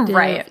 perspective?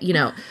 Right.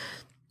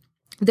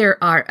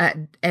 There are,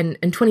 and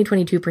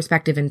 2022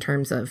 perspective in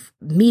terms of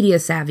media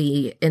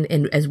savvy and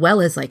as well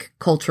as like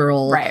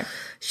cultural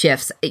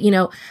shifts,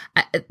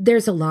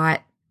 there's a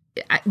lot.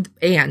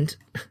 And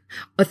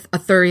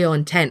authorial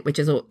intent, which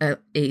is a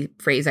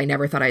phrase I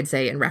never thought I'd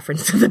say in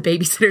reference to the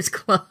Babysitter's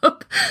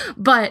Club.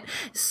 But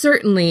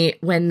certainly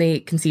when they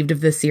conceived of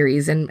this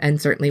series,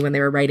 and certainly when they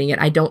were writing it,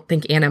 I don't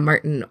think Anna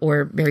Martin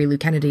or Mary Lou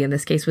Kennedy in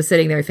this case was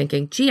sitting there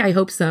thinking, gee, I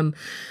hope some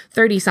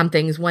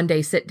 30-somethings one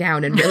day sit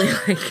down and really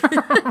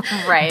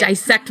like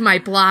dissect my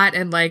plot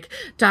and like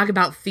talk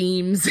about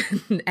themes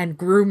and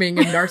grooming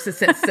and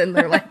narcissists. And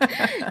they're like,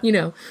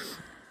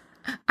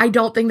 I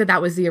don't think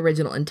that was the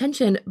original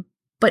intention,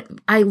 but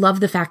I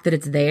love the fact that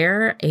it's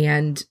there.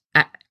 And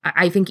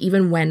I think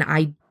even when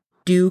I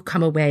do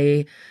come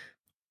away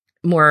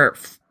more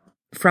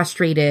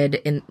frustrated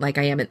in like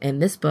I am in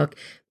this book,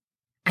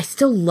 I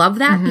still love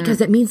that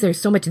because it means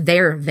there's so much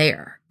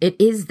there. It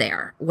is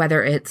there,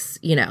 whether it's,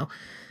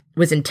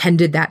 was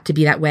intended that to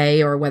be that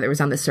way, or whether it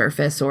was on the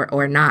surface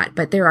or not.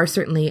 But there are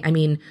certainly,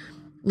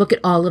 look at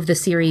all of the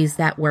series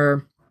that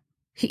were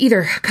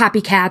either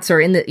copycats or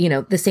in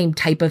the, the same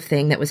type of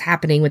thing that was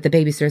happening with the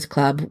Babysitters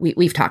Club.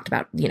 We've talked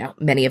about,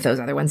 many of those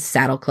other ones,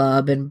 Saddle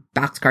Club and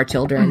Boxcar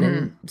Children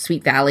and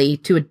Sweet Valley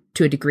to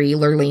a degree,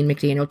 Lurleen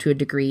McDaniel to a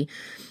degree.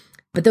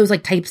 But those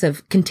like types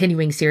of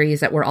continuing series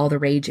that were all the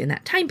rage in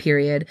that time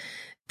period,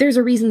 there's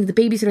a reason the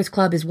Babysitters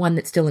Club is one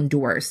that still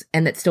endures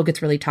and that still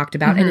gets really talked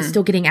about and is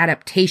still getting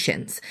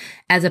adaptations,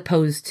 as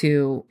opposed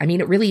to,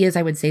 it really is,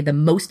 I would say, the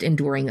most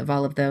enduring of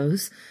all of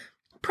those.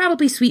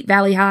 Probably Sweet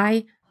Valley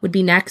High would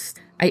be next.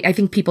 I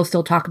think people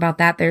still talk about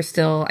that. There's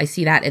still, I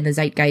see that in the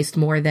zeitgeist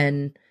more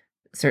than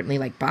certainly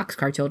like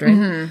Boxcar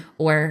Children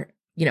or,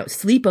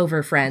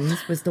 Sleepover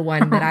Friends was the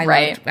one that I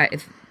liked. I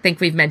think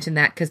we've mentioned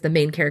that because the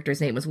main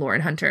character's name was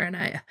Lauren Hunter, and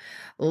I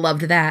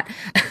loved that.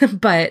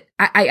 But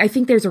I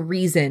think there's a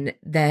reason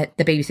that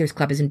the Babysitters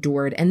Club has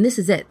endured. And this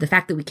is it. The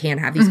fact that we can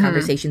have these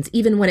conversations,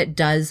 even when it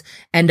does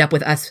end up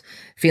with us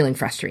feeling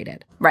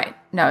frustrated. Right.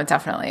 No,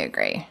 definitely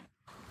agree.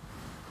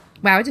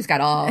 Wow, I just got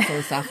all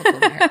philosophical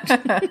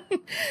there.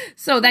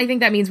 So I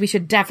think that means we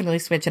should definitely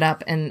switch it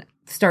up and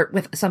start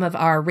with some of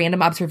our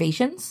random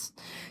observations.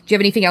 Do you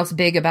have anything else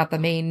big about the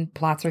main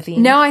plots or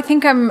themes? No, I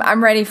think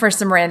I'm ready for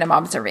some random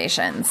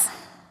observations.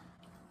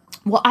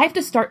 Well, I have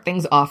to start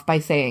things off by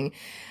saying,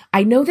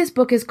 I know this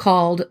book is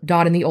called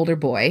Dawn and the Older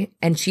Boy,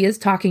 and she is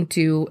talking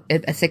to a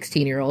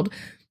 16-year-old,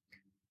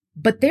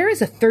 but there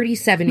is a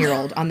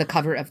 37-year-old on the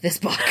cover of this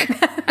book.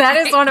 That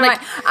is one of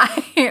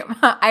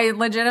I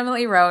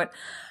legitimately wrote,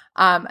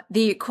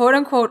 the quote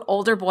unquote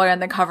older boy on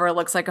the cover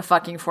looks like a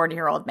fucking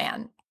 40-year-old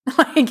man.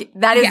 Like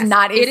that is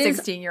not a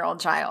 16-year-old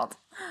child.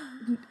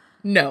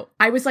 No,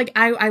 I was like,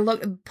 I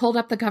pulled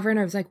up the cover and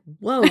I was like,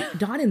 whoa,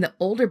 Dawn and the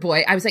Older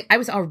Boy. I was like, I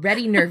was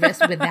already nervous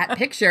with that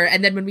picture.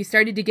 And then when we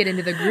started to get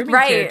into the grooming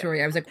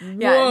territory, I was like,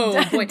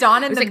 whoa, boy.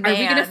 Dawn and the man. man. Are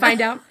we going to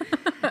find out?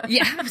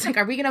 Yeah, I was like,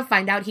 are we going to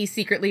find out he's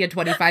secretly a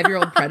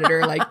 25-year-old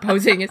predator, like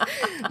posing as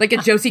like a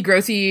Josie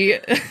Grossi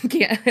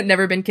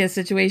never been kissed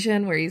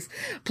situation where he's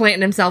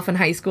planting himself in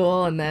high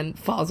school and then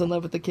falls in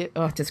love with the kid.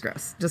 Oh, just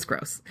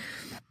gross.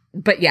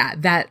 But yeah,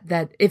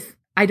 that if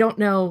I don't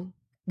know.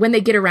 When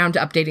they get around to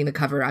updating the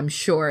cover, I'm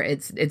sure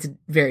it's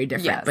very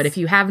different. Yes. But if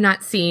you have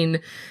not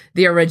seen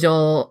the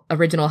original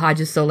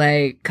Hodges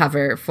Soleil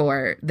cover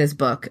for this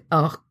book,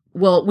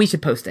 we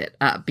should post it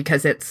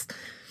because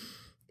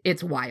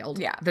it's wild.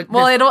 Yeah.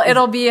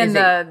 It'll be in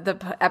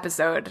the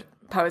episode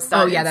post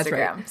on Instagram. That's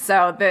right.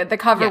 So the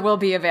cover will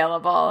be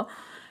available.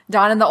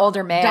 Dawn and the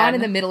Older Man. Dawn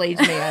and the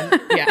Middle-Aged Man.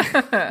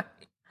 Yeah.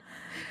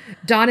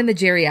 Dawn and the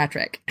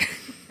Geriatric.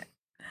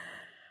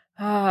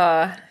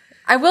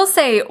 I will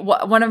say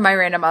one of my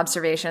random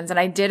observations, and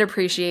I did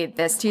appreciate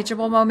this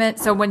teachable moment.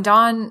 So when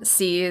Dawn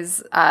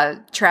sees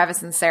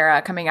Travis and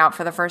Sarah coming out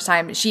for the first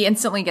time, she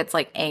instantly gets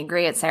like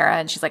angry at Sarah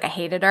and she's like, I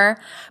hated her.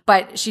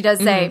 But she does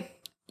say,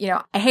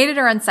 I hated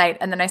her on sight.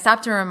 And then I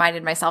stopped and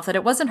reminded myself that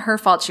it wasn't her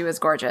fault she was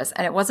gorgeous.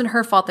 And it wasn't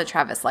her fault that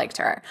Travis liked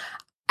her.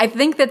 I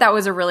think that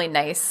was a really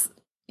nice,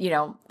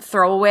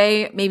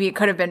 throwaway. Maybe it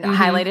could have been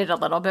highlighted a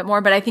little bit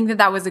more, but I think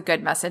that was a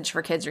good message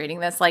for kids reading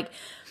this. Like,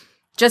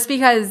 just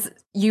because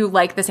you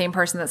like the same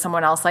person that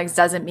someone else likes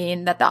doesn't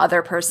mean that the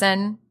other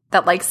person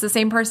that likes the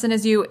same person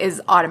as you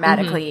is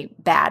automatically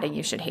bad and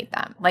you should hate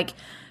them. Like,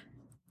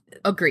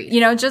 agreed.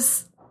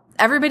 Just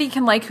everybody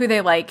can like who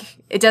they like.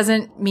 It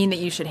doesn't mean that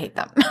you should hate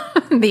them.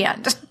 The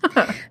end.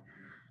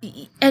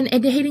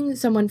 and hating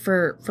someone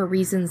for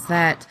reasons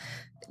that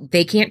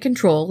they can't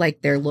control,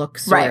 like their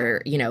looks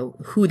or,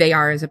 who they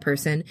are as a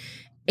person.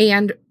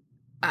 And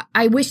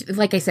I wish,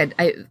 like I said,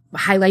 I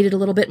highlighted a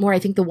little bit more. I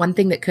think the one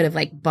thing that could have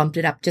like bumped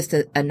it up just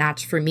a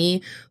notch for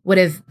me would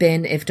have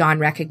been if Dawn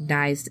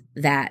recognized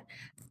that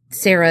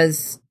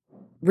Sarah's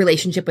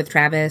relationship with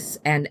Travis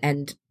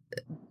and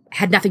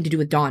had nothing to do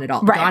with Dawn at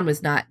all. Right. Dawn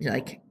was not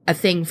like a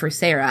thing for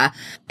Sarah.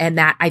 And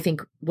that I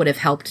think would have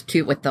helped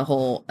too with the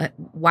whole,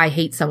 why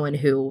hate someone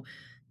who,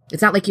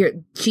 it's not like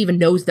she even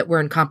knows that we're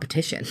in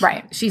competition.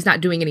 Right. She's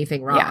not doing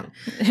anything wrong.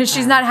 Yeah.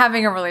 She's not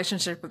having a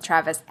relationship with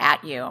Travis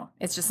at you.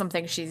 It's just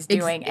something she's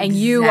doing. And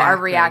you are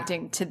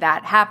reacting to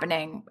that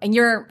happening. And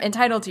you're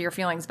entitled to your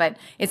feelings, but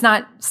it's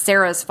not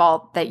Sarah's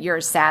fault that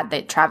you're sad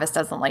that Travis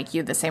doesn't like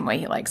you the same way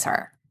he likes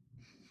her.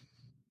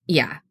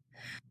 Yeah.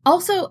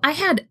 Also,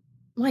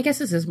 I guess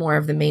this is more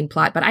of the main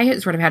plot, but I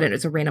had sort of had it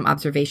as a random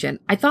observation.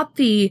 I thought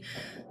the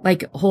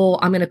whole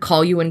I'm going to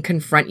call you and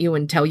confront you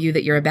and tell you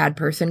that you're a bad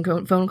person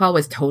phone call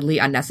was totally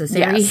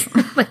unnecessary. Yes.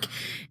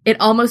 It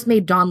almost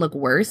made Dawn look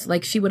worse.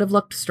 Like, she would have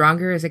looked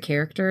stronger as a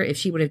character if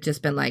she would have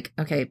just been like,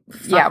 okay,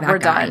 fuck that we're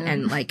guy,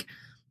 done.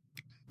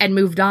 And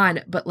moved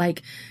on. But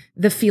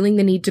the feeling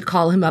the need to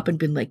call him up and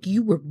been like,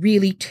 you were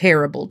really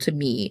terrible to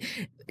me,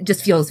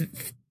 just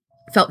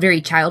felt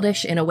very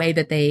childish in a way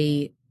that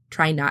they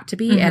try not to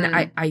be.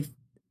 And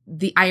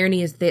the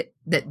irony is that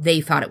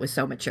they thought it was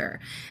so mature.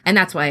 And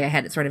that's why I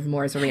had it sort of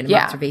more as a random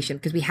observation,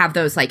 because we have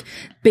those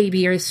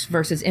babyish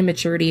versus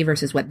immaturity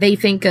versus what they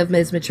think of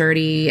as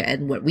maturity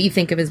and what we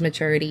think of as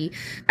maturity.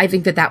 I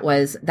think that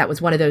was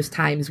one of those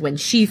times when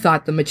she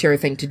thought the mature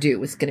thing to do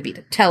was going to be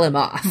to tell him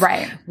off.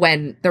 Right.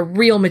 When the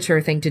real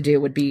mature thing to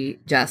do would be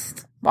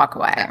just walk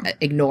away,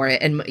 ignore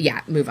it and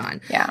move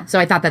on. Yeah. So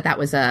I thought that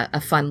was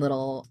a fun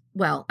little,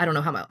 well, I don't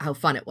know how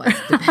fun it was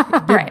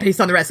based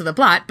on the rest of the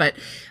plot, but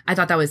I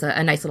thought that was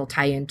a nice little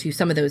tie-in to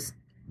some of those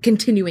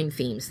continuing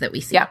themes that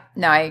we see. Yeah,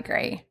 no, I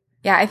agree.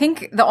 Yeah, I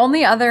think the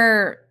only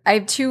other, I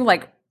have two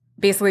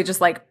basically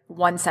just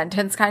one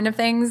sentence kind of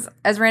things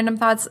as random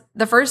thoughts.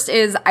 The first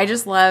is I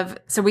just love,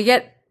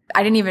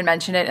 I didn't even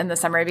mention it in the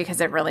summary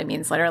because it really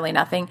means literally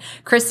nothing.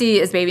 Christy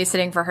is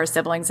babysitting for her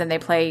siblings and they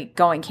play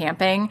going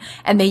camping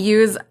and they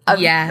use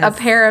a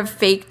pair of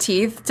fake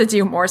teeth to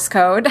do Morse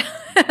code.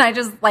 And I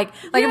just a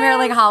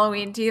pair of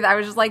Halloween teeth. I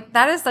was just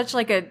that is such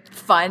a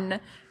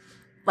fun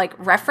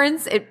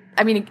reference. It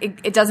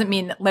doesn't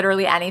mean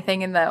literally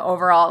anything in the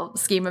overall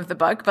scheme of the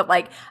book, but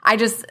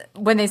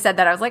when they said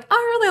that, I was like, oh,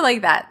 I really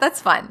like that. That's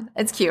fun.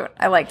 It's cute.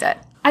 I liked it.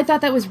 I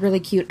thought that was really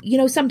cute.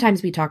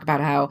 Sometimes we talk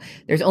about how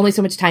there's only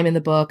so much time in the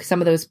book.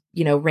 Some of those,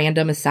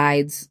 random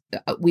asides,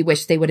 we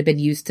wish they would have been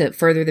used to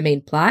further the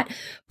main plot.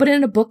 But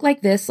in a book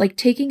like this,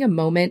 taking a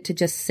moment to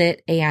just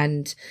sit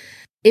and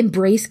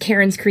embrace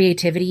Karen's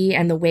creativity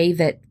and the way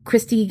that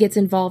Christy gets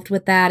involved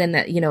with that and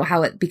that,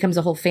 how it becomes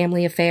a whole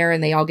family affair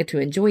and they all get to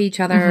enjoy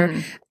each other.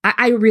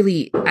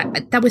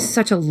 Mm-hmm. That was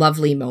such a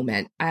lovely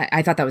moment.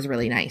 I thought that was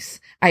really nice.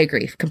 I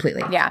agree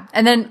completely. Yeah.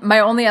 And then my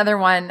only other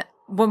one,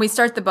 when we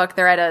start the book,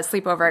 they're at a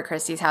sleepover at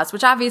Christy's house,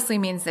 which obviously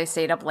means they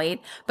stayed up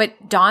late,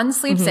 but Dawn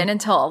sleeps in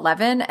until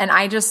 11. And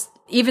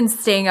even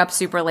staying up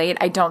super late,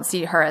 I don't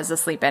see her as a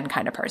sleep in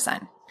kind of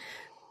person.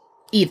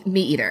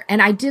 Me either.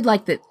 And I did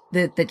like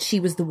that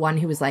she was the one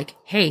who was like,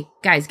 hey,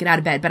 guys, get out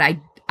of bed. But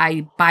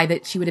I buy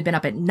that she would have been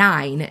up at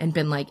 9 and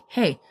been like,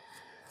 hey,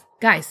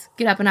 guys,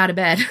 get up and out of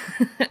bed,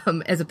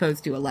 as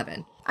opposed to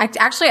 11. I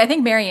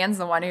think Marianne's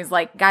the one who's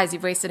like, guys,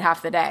 you've wasted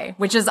half the day,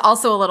 which is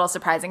also a little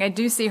surprising. I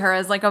do see her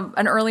as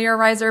an earlier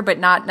riser, but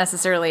not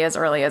necessarily as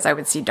early as I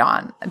would see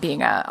Dawn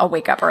being a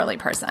wake up early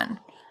person.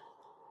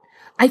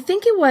 I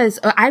think it was,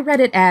 I read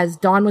it as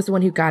Dawn was the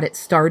one who got it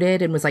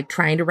started and was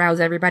trying to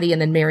rouse everybody.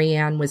 And then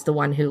Marianne was the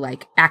one who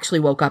actually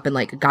woke up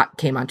and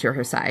came onto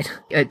her side.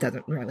 It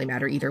doesn't really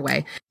matter either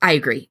way. I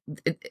agree.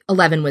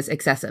 11 was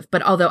excessive,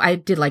 but although I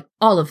did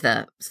all of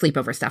the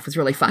sleepover stuff was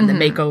really fun. Mm-hmm.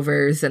 The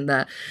makeovers and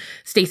the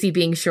Stacey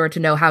being sure to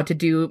know how to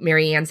do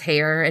Marianne's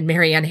hair and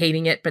Marianne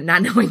hating it, but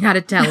not knowing how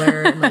to tell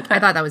her. And, I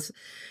thought that was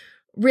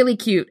really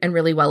cute and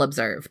really well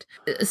observed.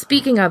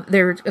 Speaking of,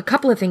 there are a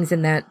couple of things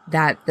in that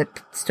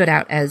stood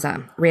out as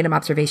random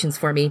observations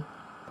for me.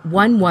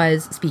 One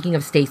was, speaking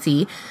of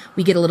Stacey,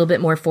 we get a little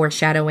bit more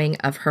foreshadowing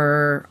of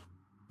her,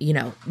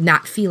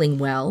 not feeling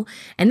well.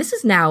 And this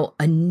is now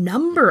a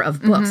number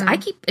of books. Mm-hmm. I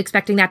keep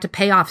expecting that to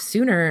pay off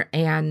sooner.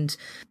 And,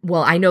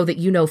 well, I know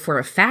that for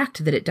a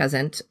fact that it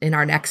doesn't in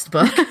our next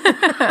book.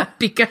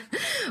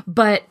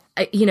 But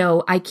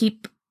I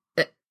keep,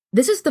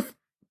 this is the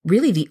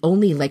really the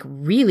only like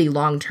really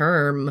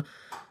long-term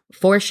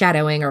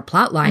foreshadowing or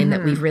plot line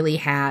that we've really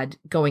had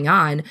going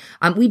on.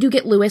 We do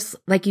get Lewis,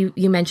 like you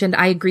mentioned.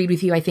 I agreed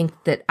with you. I think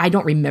that I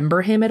don't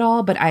remember him at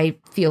all, but I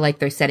feel like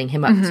they're setting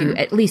him up to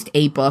at least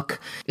a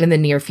book in the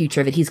near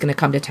future that he's going to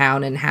come to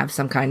town and have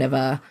some kind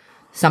of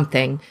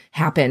something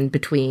happen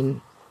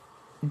between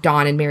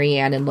Dawn and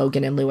Marianne and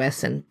Logan and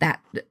Lewis, and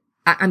that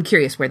I'm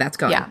curious where that's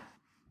going. Yeah.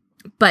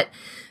 But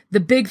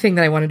the big thing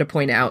that I wanted to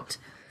point out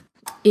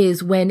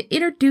is when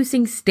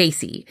introducing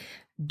Stacy,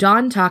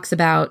 Dawn talks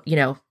about,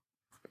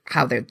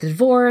 how they're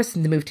divorced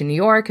and they moved to New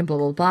York and blah,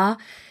 blah, blah.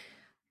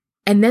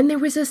 And then there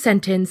was a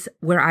sentence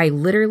where I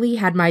literally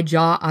had my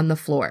jaw on the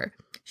floor.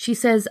 She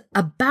says,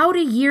 about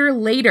a year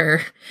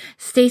later,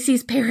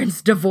 Stacy's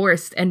parents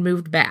divorced and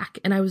moved back.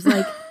 And I was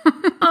like,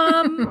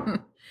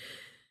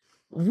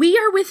 we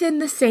are within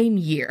the same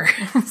year.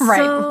 Right.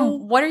 So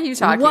what are you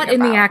talking about? What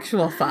in the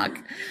actual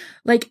fuck?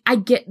 Like, I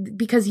get,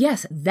 because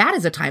yes, that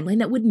is a timeline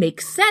that would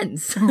make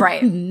sense.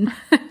 Right.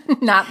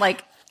 Not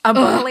like a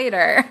book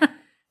later.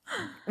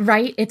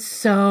 Right? It's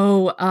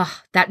so,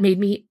 that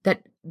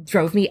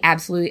drove me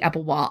absolutely up a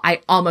wall.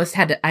 I almost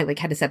had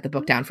to set the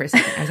book down for a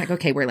second. I was like,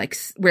 okay, we're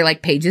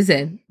like pages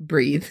in,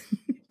 breathe.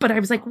 But I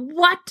was like,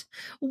 what?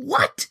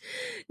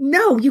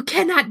 No, you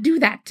cannot do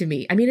that to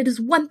me. I mean, it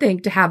is one thing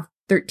to have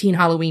 13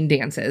 Halloween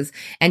dances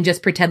and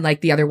just pretend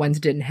like the other ones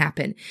didn't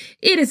happen.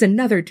 It is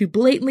another to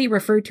blatantly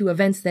refer to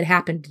events that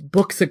happened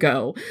books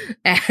ago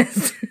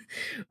as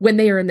when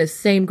they are in the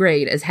same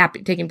grade as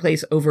taking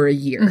place over a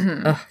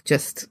year. Ugh,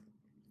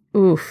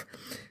 oof.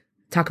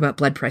 Talk about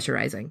blood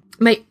pressurizing.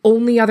 My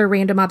only other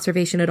random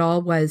observation at all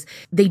was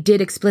they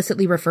did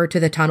explicitly refer to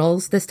the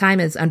tunnels this time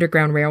as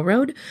Underground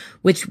Railroad,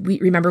 which we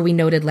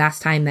noted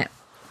last time that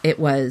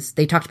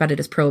they talked about it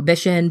as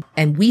Prohibition,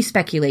 and we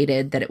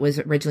speculated that it was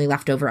originally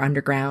leftover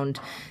underground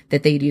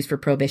that they'd used for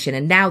Prohibition,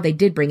 and now they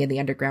did bring in the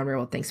Underground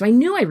Railroad thing. So I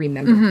knew I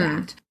remembered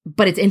that.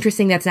 But it's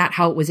interesting that's not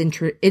how it was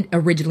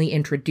originally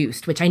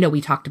introduced, which I know we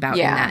talked about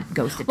in that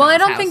Ghost at Dawn's I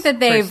don't House think that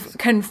they've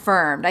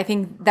confirmed. I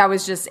think that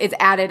was just, it's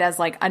added as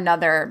like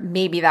another,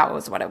 maybe that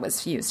was what it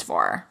was used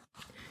for.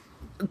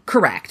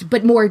 Correct.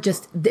 But more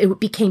just, it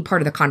became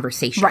part of the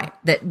conversation. Right.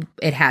 That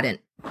it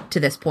hadn't to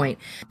this point.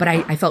 But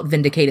I felt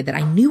vindicated that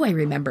I knew I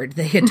remembered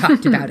they had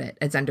talked about it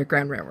as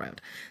Underground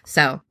Railroad.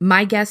 So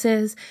my guess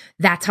is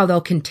that's how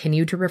they'll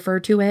continue to refer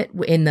to it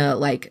in the,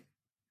 like,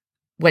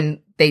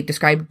 when they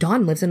describe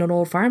Dawn lives in an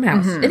old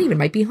farmhouse. It even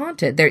might be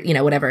haunted. There,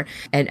 whatever,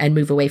 and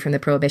move away from the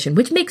Prohibition,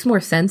 which makes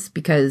more sense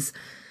because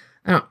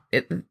a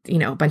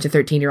bunch of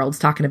 13-year-olds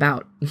talking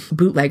about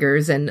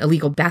bootleggers and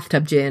illegal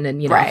bathtub gin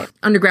and, right.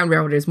 Underground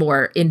Railroad is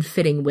more in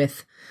fitting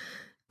with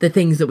the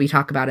things that we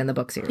talk about in the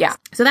book series. Yeah.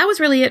 So that was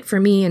really it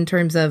for me in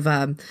terms of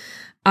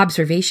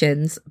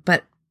observations,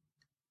 but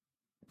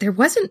there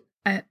wasn't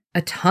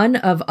a ton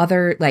of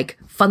other like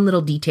fun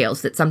little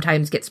details that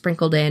sometimes get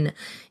sprinkled in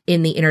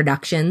the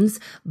introductions,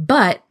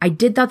 but I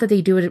did thought that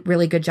they do a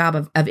really good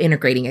job of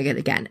integrating it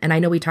again. And I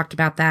know we talked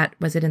about that.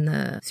 Was it in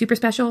the super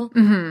special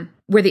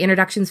where the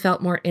introductions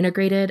felt more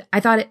integrated? I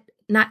thought it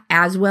not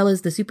as well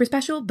as the super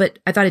special, but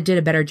I thought it did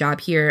a better job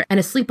here. And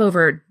a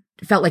sleepover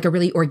felt like a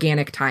really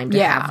organic time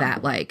to have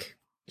that, like,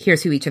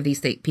 here's who each of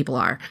these people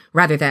are,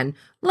 rather than,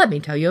 let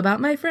me tell you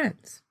about my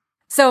friends.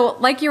 So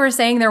like you were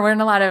saying, there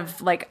weren't a lot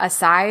of like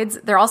asides.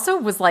 There also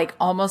was like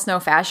almost no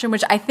fashion,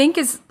 which I think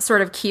is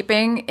sort of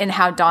keeping in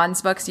how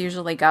Dawn's books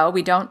usually go.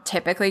 We don't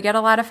typically get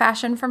a lot of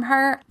fashion from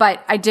her,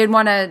 but I did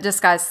want to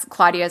discuss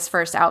Claudia's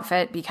first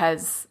outfit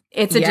because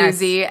it's a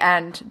doozy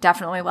and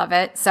definitely love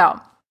it. So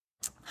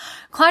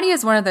Claudia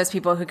is one of those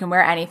people who can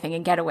wear anything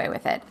and get away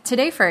with it.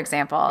 Today, for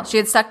example, she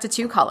had stuck to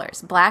two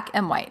colors, black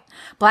and white.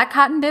 Black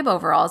cotton bib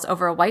overalls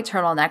over a white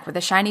turtleneck with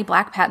a shiny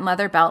black patent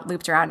leather belt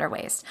looped around her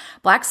waist.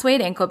 Black suede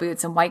ankle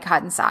boots and white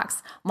cotton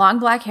socks. Long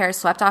black hair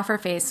swept off her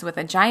face with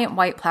a giant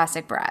white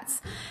plastic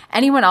barrettes.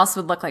 Anyone else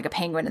would look like a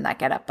penguin in that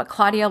getup, but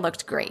Claudia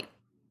looked great.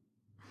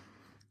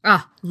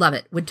 Love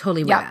it. Would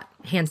totally wear that.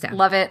 Hands down.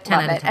 Love it.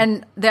 Love it.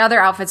 And the other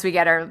outfits we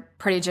get are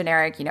pretty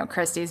generic.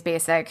 Christie's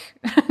basic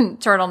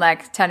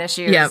turtleneck, tennis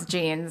shoes,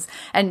 jeans,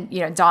 and,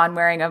 Dawn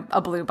wearing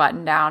a blue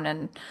button down,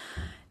 and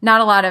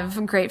not a lot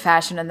of great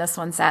fashion in this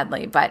one,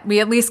 sadly, but we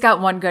at least got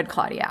one good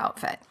Claudia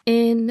outfit.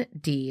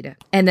 Indeed.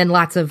 And then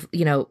lots of,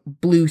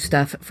 blue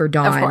stuff for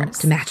Dawn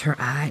to match her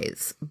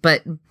eyes.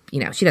 But,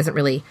 she doesn't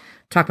really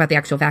talk about the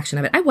actual fashion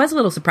of it. I was a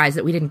little surprised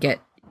that we didn't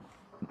get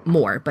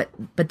more, but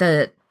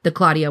the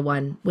Claudia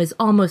one was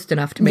almost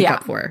enough to make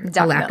up for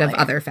a lack of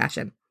other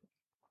fashion.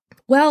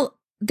 Well,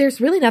 there's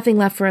really nothing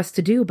left for us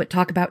to do but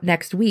talk about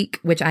next week,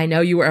 which I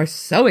know you are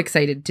so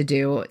excited to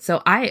do.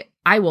 So I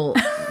will,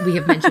 we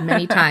have mentioned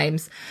many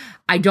times,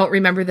 I don't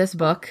remember this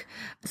book.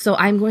 So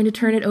I'm going to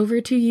turn it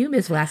over to you,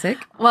 Ms. Vlasic.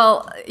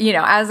 Well,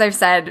 as I've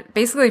said,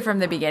 basically from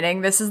the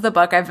beginning, this is the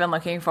book I've been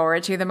looking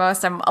forward to the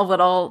most. I'm a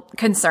little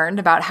concerned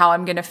about how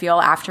I'm going to feel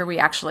after we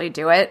actually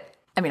do it.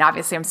 I mean,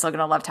 obviously, I'm still going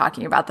to love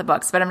talking about the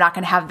books, but I'm not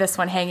going to have this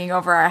one hanging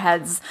over our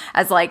heads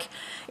as like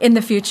in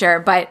the future.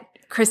 But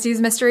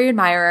Christie's Mystery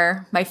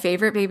Admirer, my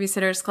favorite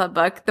Babysitter's Club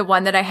book, the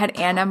one that I had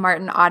Anna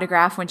Martin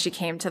autograph when she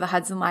came to the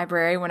Hudson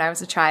Library when I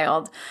was a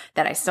child,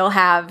 that I still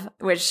have,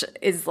 which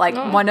is like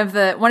one of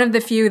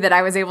the few that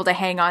I was able to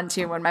hang on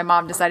to when my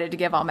mom decided to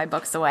give all my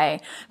books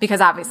away, because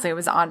obviously it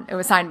was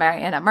signed by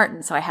Anna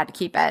Martin, so I had to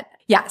keep it.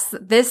 Yes,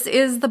 this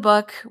is the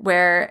book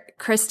where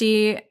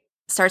Christy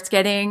starts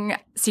getting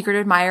secret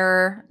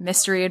admirer,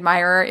 mystery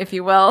admirer, if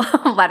you will,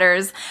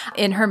 letters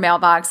in her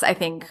mailbox. I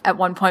think at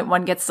one point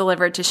one gets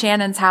delivered to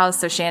Shannon's house.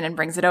 So Shannon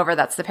brings it over.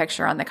 That's the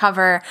picture on the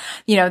cover.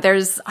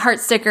 There's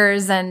heart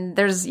stickers and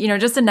there's,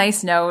 just a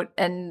nice note,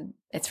 and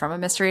it's from a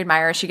mystery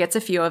admirer. She gets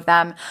a few of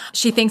them.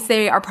 She thinks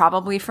they are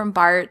probably from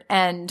Bart,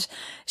 and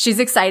she's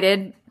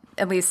excited,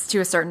 at least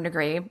to a certain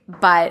degree,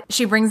 but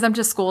she brings them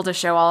to school to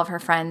show all of her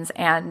friends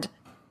and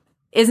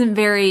isn't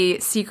very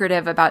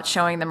secretive about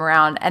showing them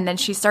around. And then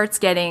she starts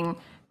getting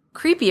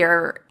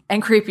creepier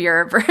and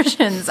creepier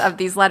versions of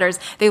these letters.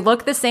 They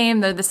look the same.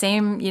 They're the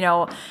same,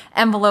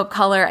 envelope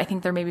color. I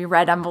think they're maybe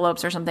red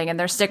envelopes or something, and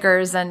they're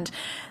stickers. And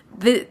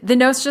the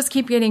notes just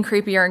keep getting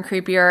creepier and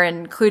creepier,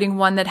 including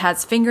one that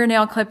has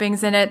fingernail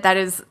clippings in it. That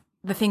is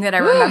the thing that I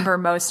remember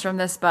most from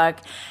this book.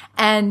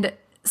 And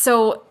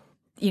so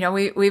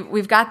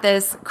we've got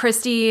this.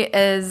 Christy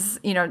is,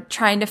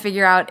 trying to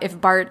figure out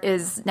if Bart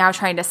is now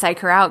trying to psych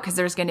her out, because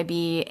there's going to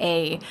be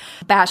a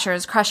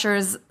Bashers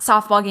Crushers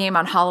softball game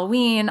on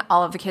Halloween.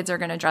 All of the kids are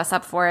going to dress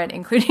up for it,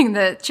 including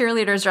the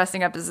cheerleaders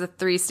dressing up as the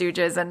Three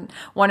Stooges, and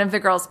one of the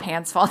girls'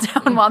 pants fall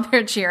down while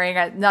they're cheering.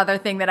 Another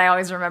thing that I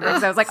always remember,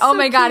 because I was like, oh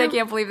my God, I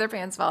can't believe their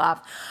pants fell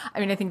off. I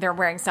mean, I think they're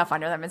wearing stuff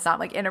under them. It's not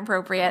like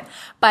inappropriate.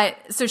 But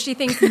so she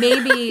thinks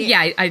maybe.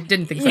 Yeah, I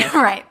didn't think so.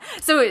 Yeah, right.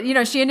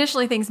 So, she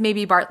initially thinks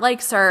maybe Bart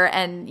likes her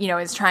and,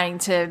 is trying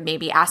to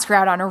maybe ask her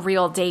out on a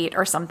real date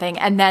or something.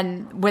 And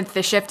then with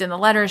the shift in the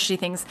letters, she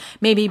thinks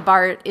maybe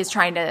Bart is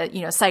trying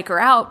to, psych her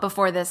out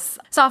before this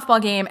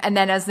softball game. And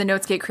then as the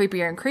notes get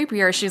creepier and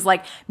creepier, she's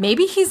like,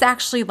 maybe he's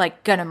actually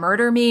like gonna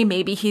murder me.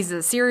 Maybe he's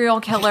a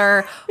serial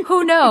killer.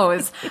 Who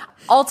knows?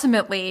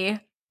 Ultimately,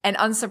 and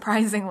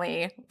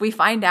unsurprisingly, we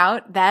find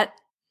out that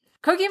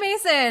Cokie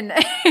Mason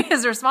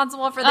is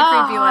responsible for the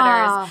creepy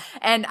letters.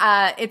 And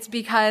it's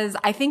because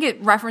I think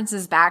it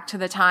references back to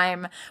the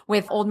time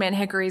with Old Man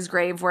Hickory's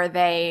grave where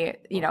they,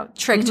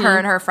 tricked her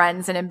and her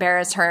friends and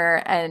embarrassed her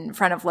in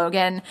front of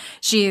Logan.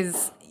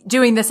 She's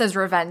doing this as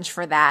revenge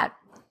for that.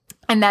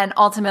 And then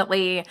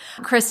ultimately,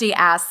 Christy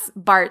asks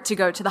Bart to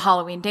go to the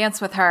Halloween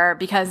dance with her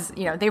because,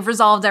 they've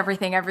resolved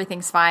everything.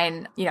 Everything's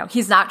fine.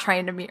 He's not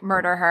trying to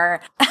murder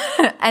her.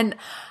 And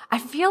I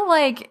feel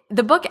like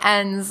the book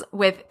ends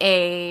with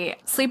a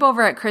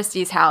sleepover at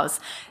Christy's house.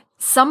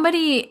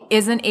 Somebody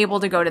isn't able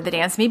to go to the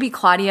dance. Maybe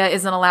Claudia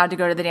isn't allowed to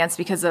go to the dance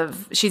because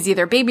she's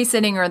either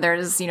babysitting or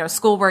there's,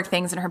 schoolwork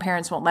things and her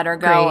parents won't let her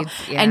go.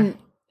 Grades, yeah. And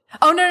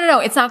oh, no.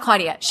 It's not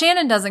Claudia.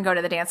 Shannon doesn't go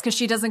to the dance because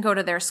she doesn't go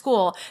to their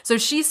school. So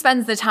she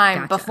spends the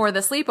time before the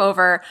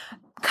sleepover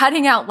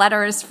cutting out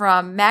letters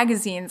from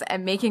magazines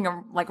and making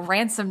a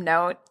ransom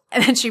note.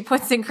 And then she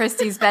puts in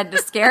Christy's bed to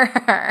scare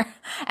her.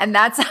 And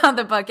that's how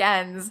the book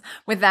ends,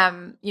 with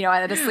them,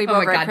 at a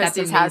sleepover at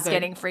Christy's house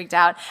getting freaked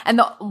out. And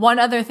the one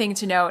other thing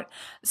to note,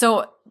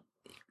 so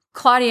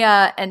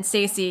Claudia and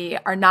Stacey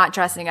are not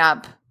dressing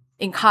up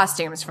in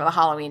costumes for the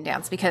Halloween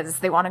dance because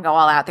they want to go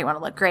all out. They want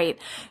to look great.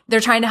 They're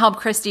trying to help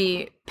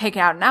Christy pick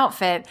out an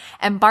outfit.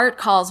 And Bart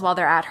calls while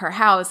they're at her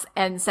house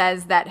and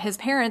says that his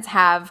parents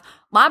have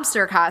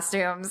lobster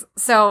costumes.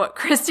 So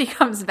Christy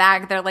comes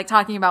back. They're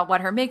talking about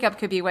what her makeup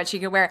could be, what she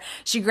could wear.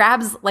 She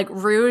grabs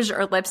rouge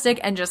or lipstick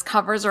and just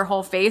covers her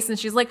whole face. And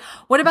she's like,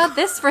 what about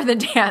this for the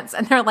dance?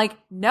 And they're like,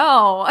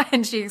 no.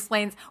 And she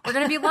explains, we're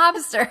going to be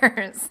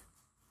lobsters.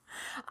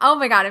 Oh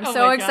my God, I'm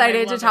so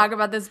excited to talk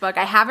about this book.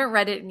 I haven't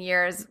read it in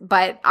years,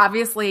 but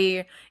obviously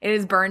it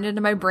is burned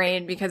into my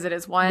brain because it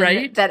is one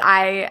that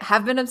I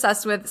have been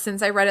obsessed with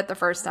since I read it the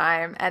first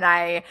time, and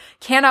I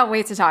cannot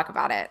wait to talk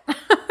about it.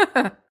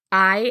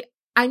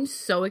 I'm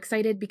so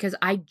excited because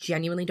I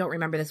genuinely don't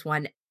remember this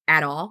one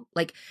at all.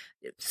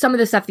 Some of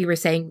the stuff that you were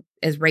saying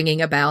is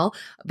ringing a bell,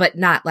 but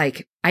not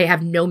I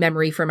have no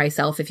memory for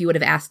myself. If you would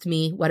have asked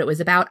me what it was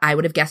about, I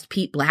would have guessed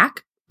Pete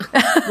Black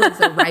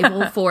was a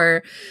rival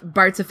for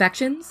Bart's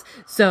affections.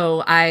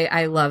 So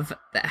I love,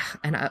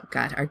 and oh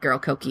God, our girl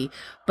Cokie,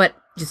 but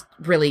just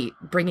really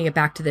bringing it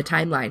back to the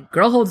timeline.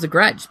 Girl holds a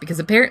grudge because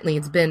apparently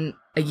it's been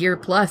a year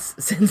plus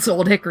since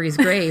Old Hickory's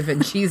grave,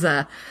 and she's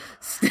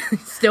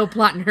still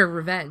plotting her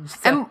revenge.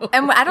 So.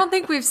 And I don't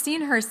think we've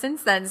seen her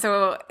since then.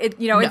 So it's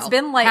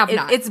been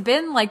it's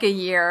been a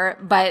year,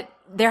 but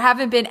there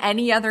haven't been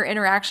any other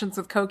interactions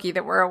with Cokie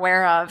that we're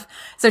aware of.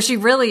 So she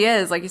really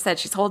is, like you said,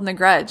 she's holding a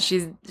grudge.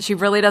 She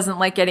really doesn't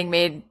like getting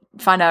made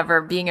fun of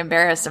or being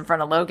embarrassed in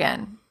front of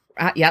Logan.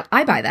 Yep,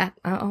 I buy that.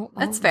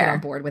 That's fair. Get on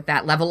board with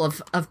that level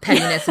of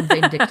pettiness and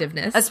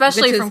vindictiveness,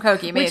 especially from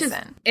Cokie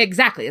Mason.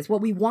 Exactly, it's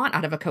what we want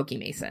out of a Cokie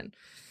Mason.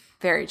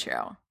 Very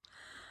true.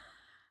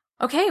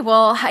 Okay,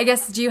 well, I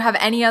guess, do you have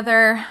any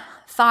other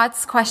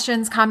thoughts,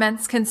 questions,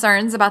 comments,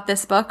 concerns about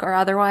this book or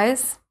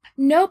otherwise?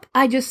 Nope.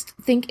 I just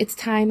think it's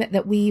time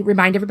that we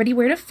remind everybody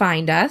where to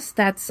find us.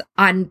 That's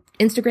on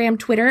Instagram,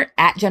 Twitter,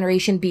 at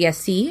Generation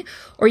BSC,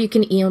 or you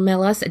can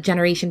email us at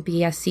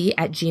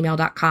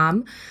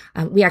generationbsc@gmail.com.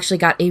 We actually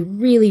got a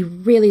really,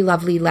 really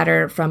lovely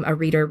letter from a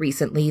reader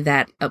recently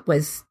that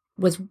was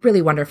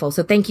really wonderful.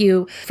 So thank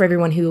you for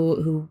everyone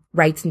who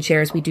writes and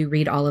shares. We do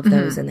read all of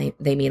those and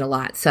they mean a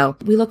lot. So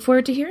we look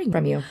forward to hearing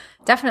from you.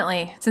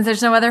 Definitely. Since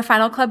there's no other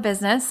Final Club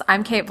business,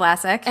 I'm Kate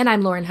Vlasic. And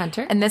I'm Lauren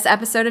Hunter. And this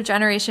episode of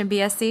Generation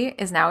BSC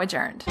is now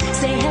adjourned.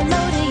 Say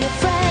hello to your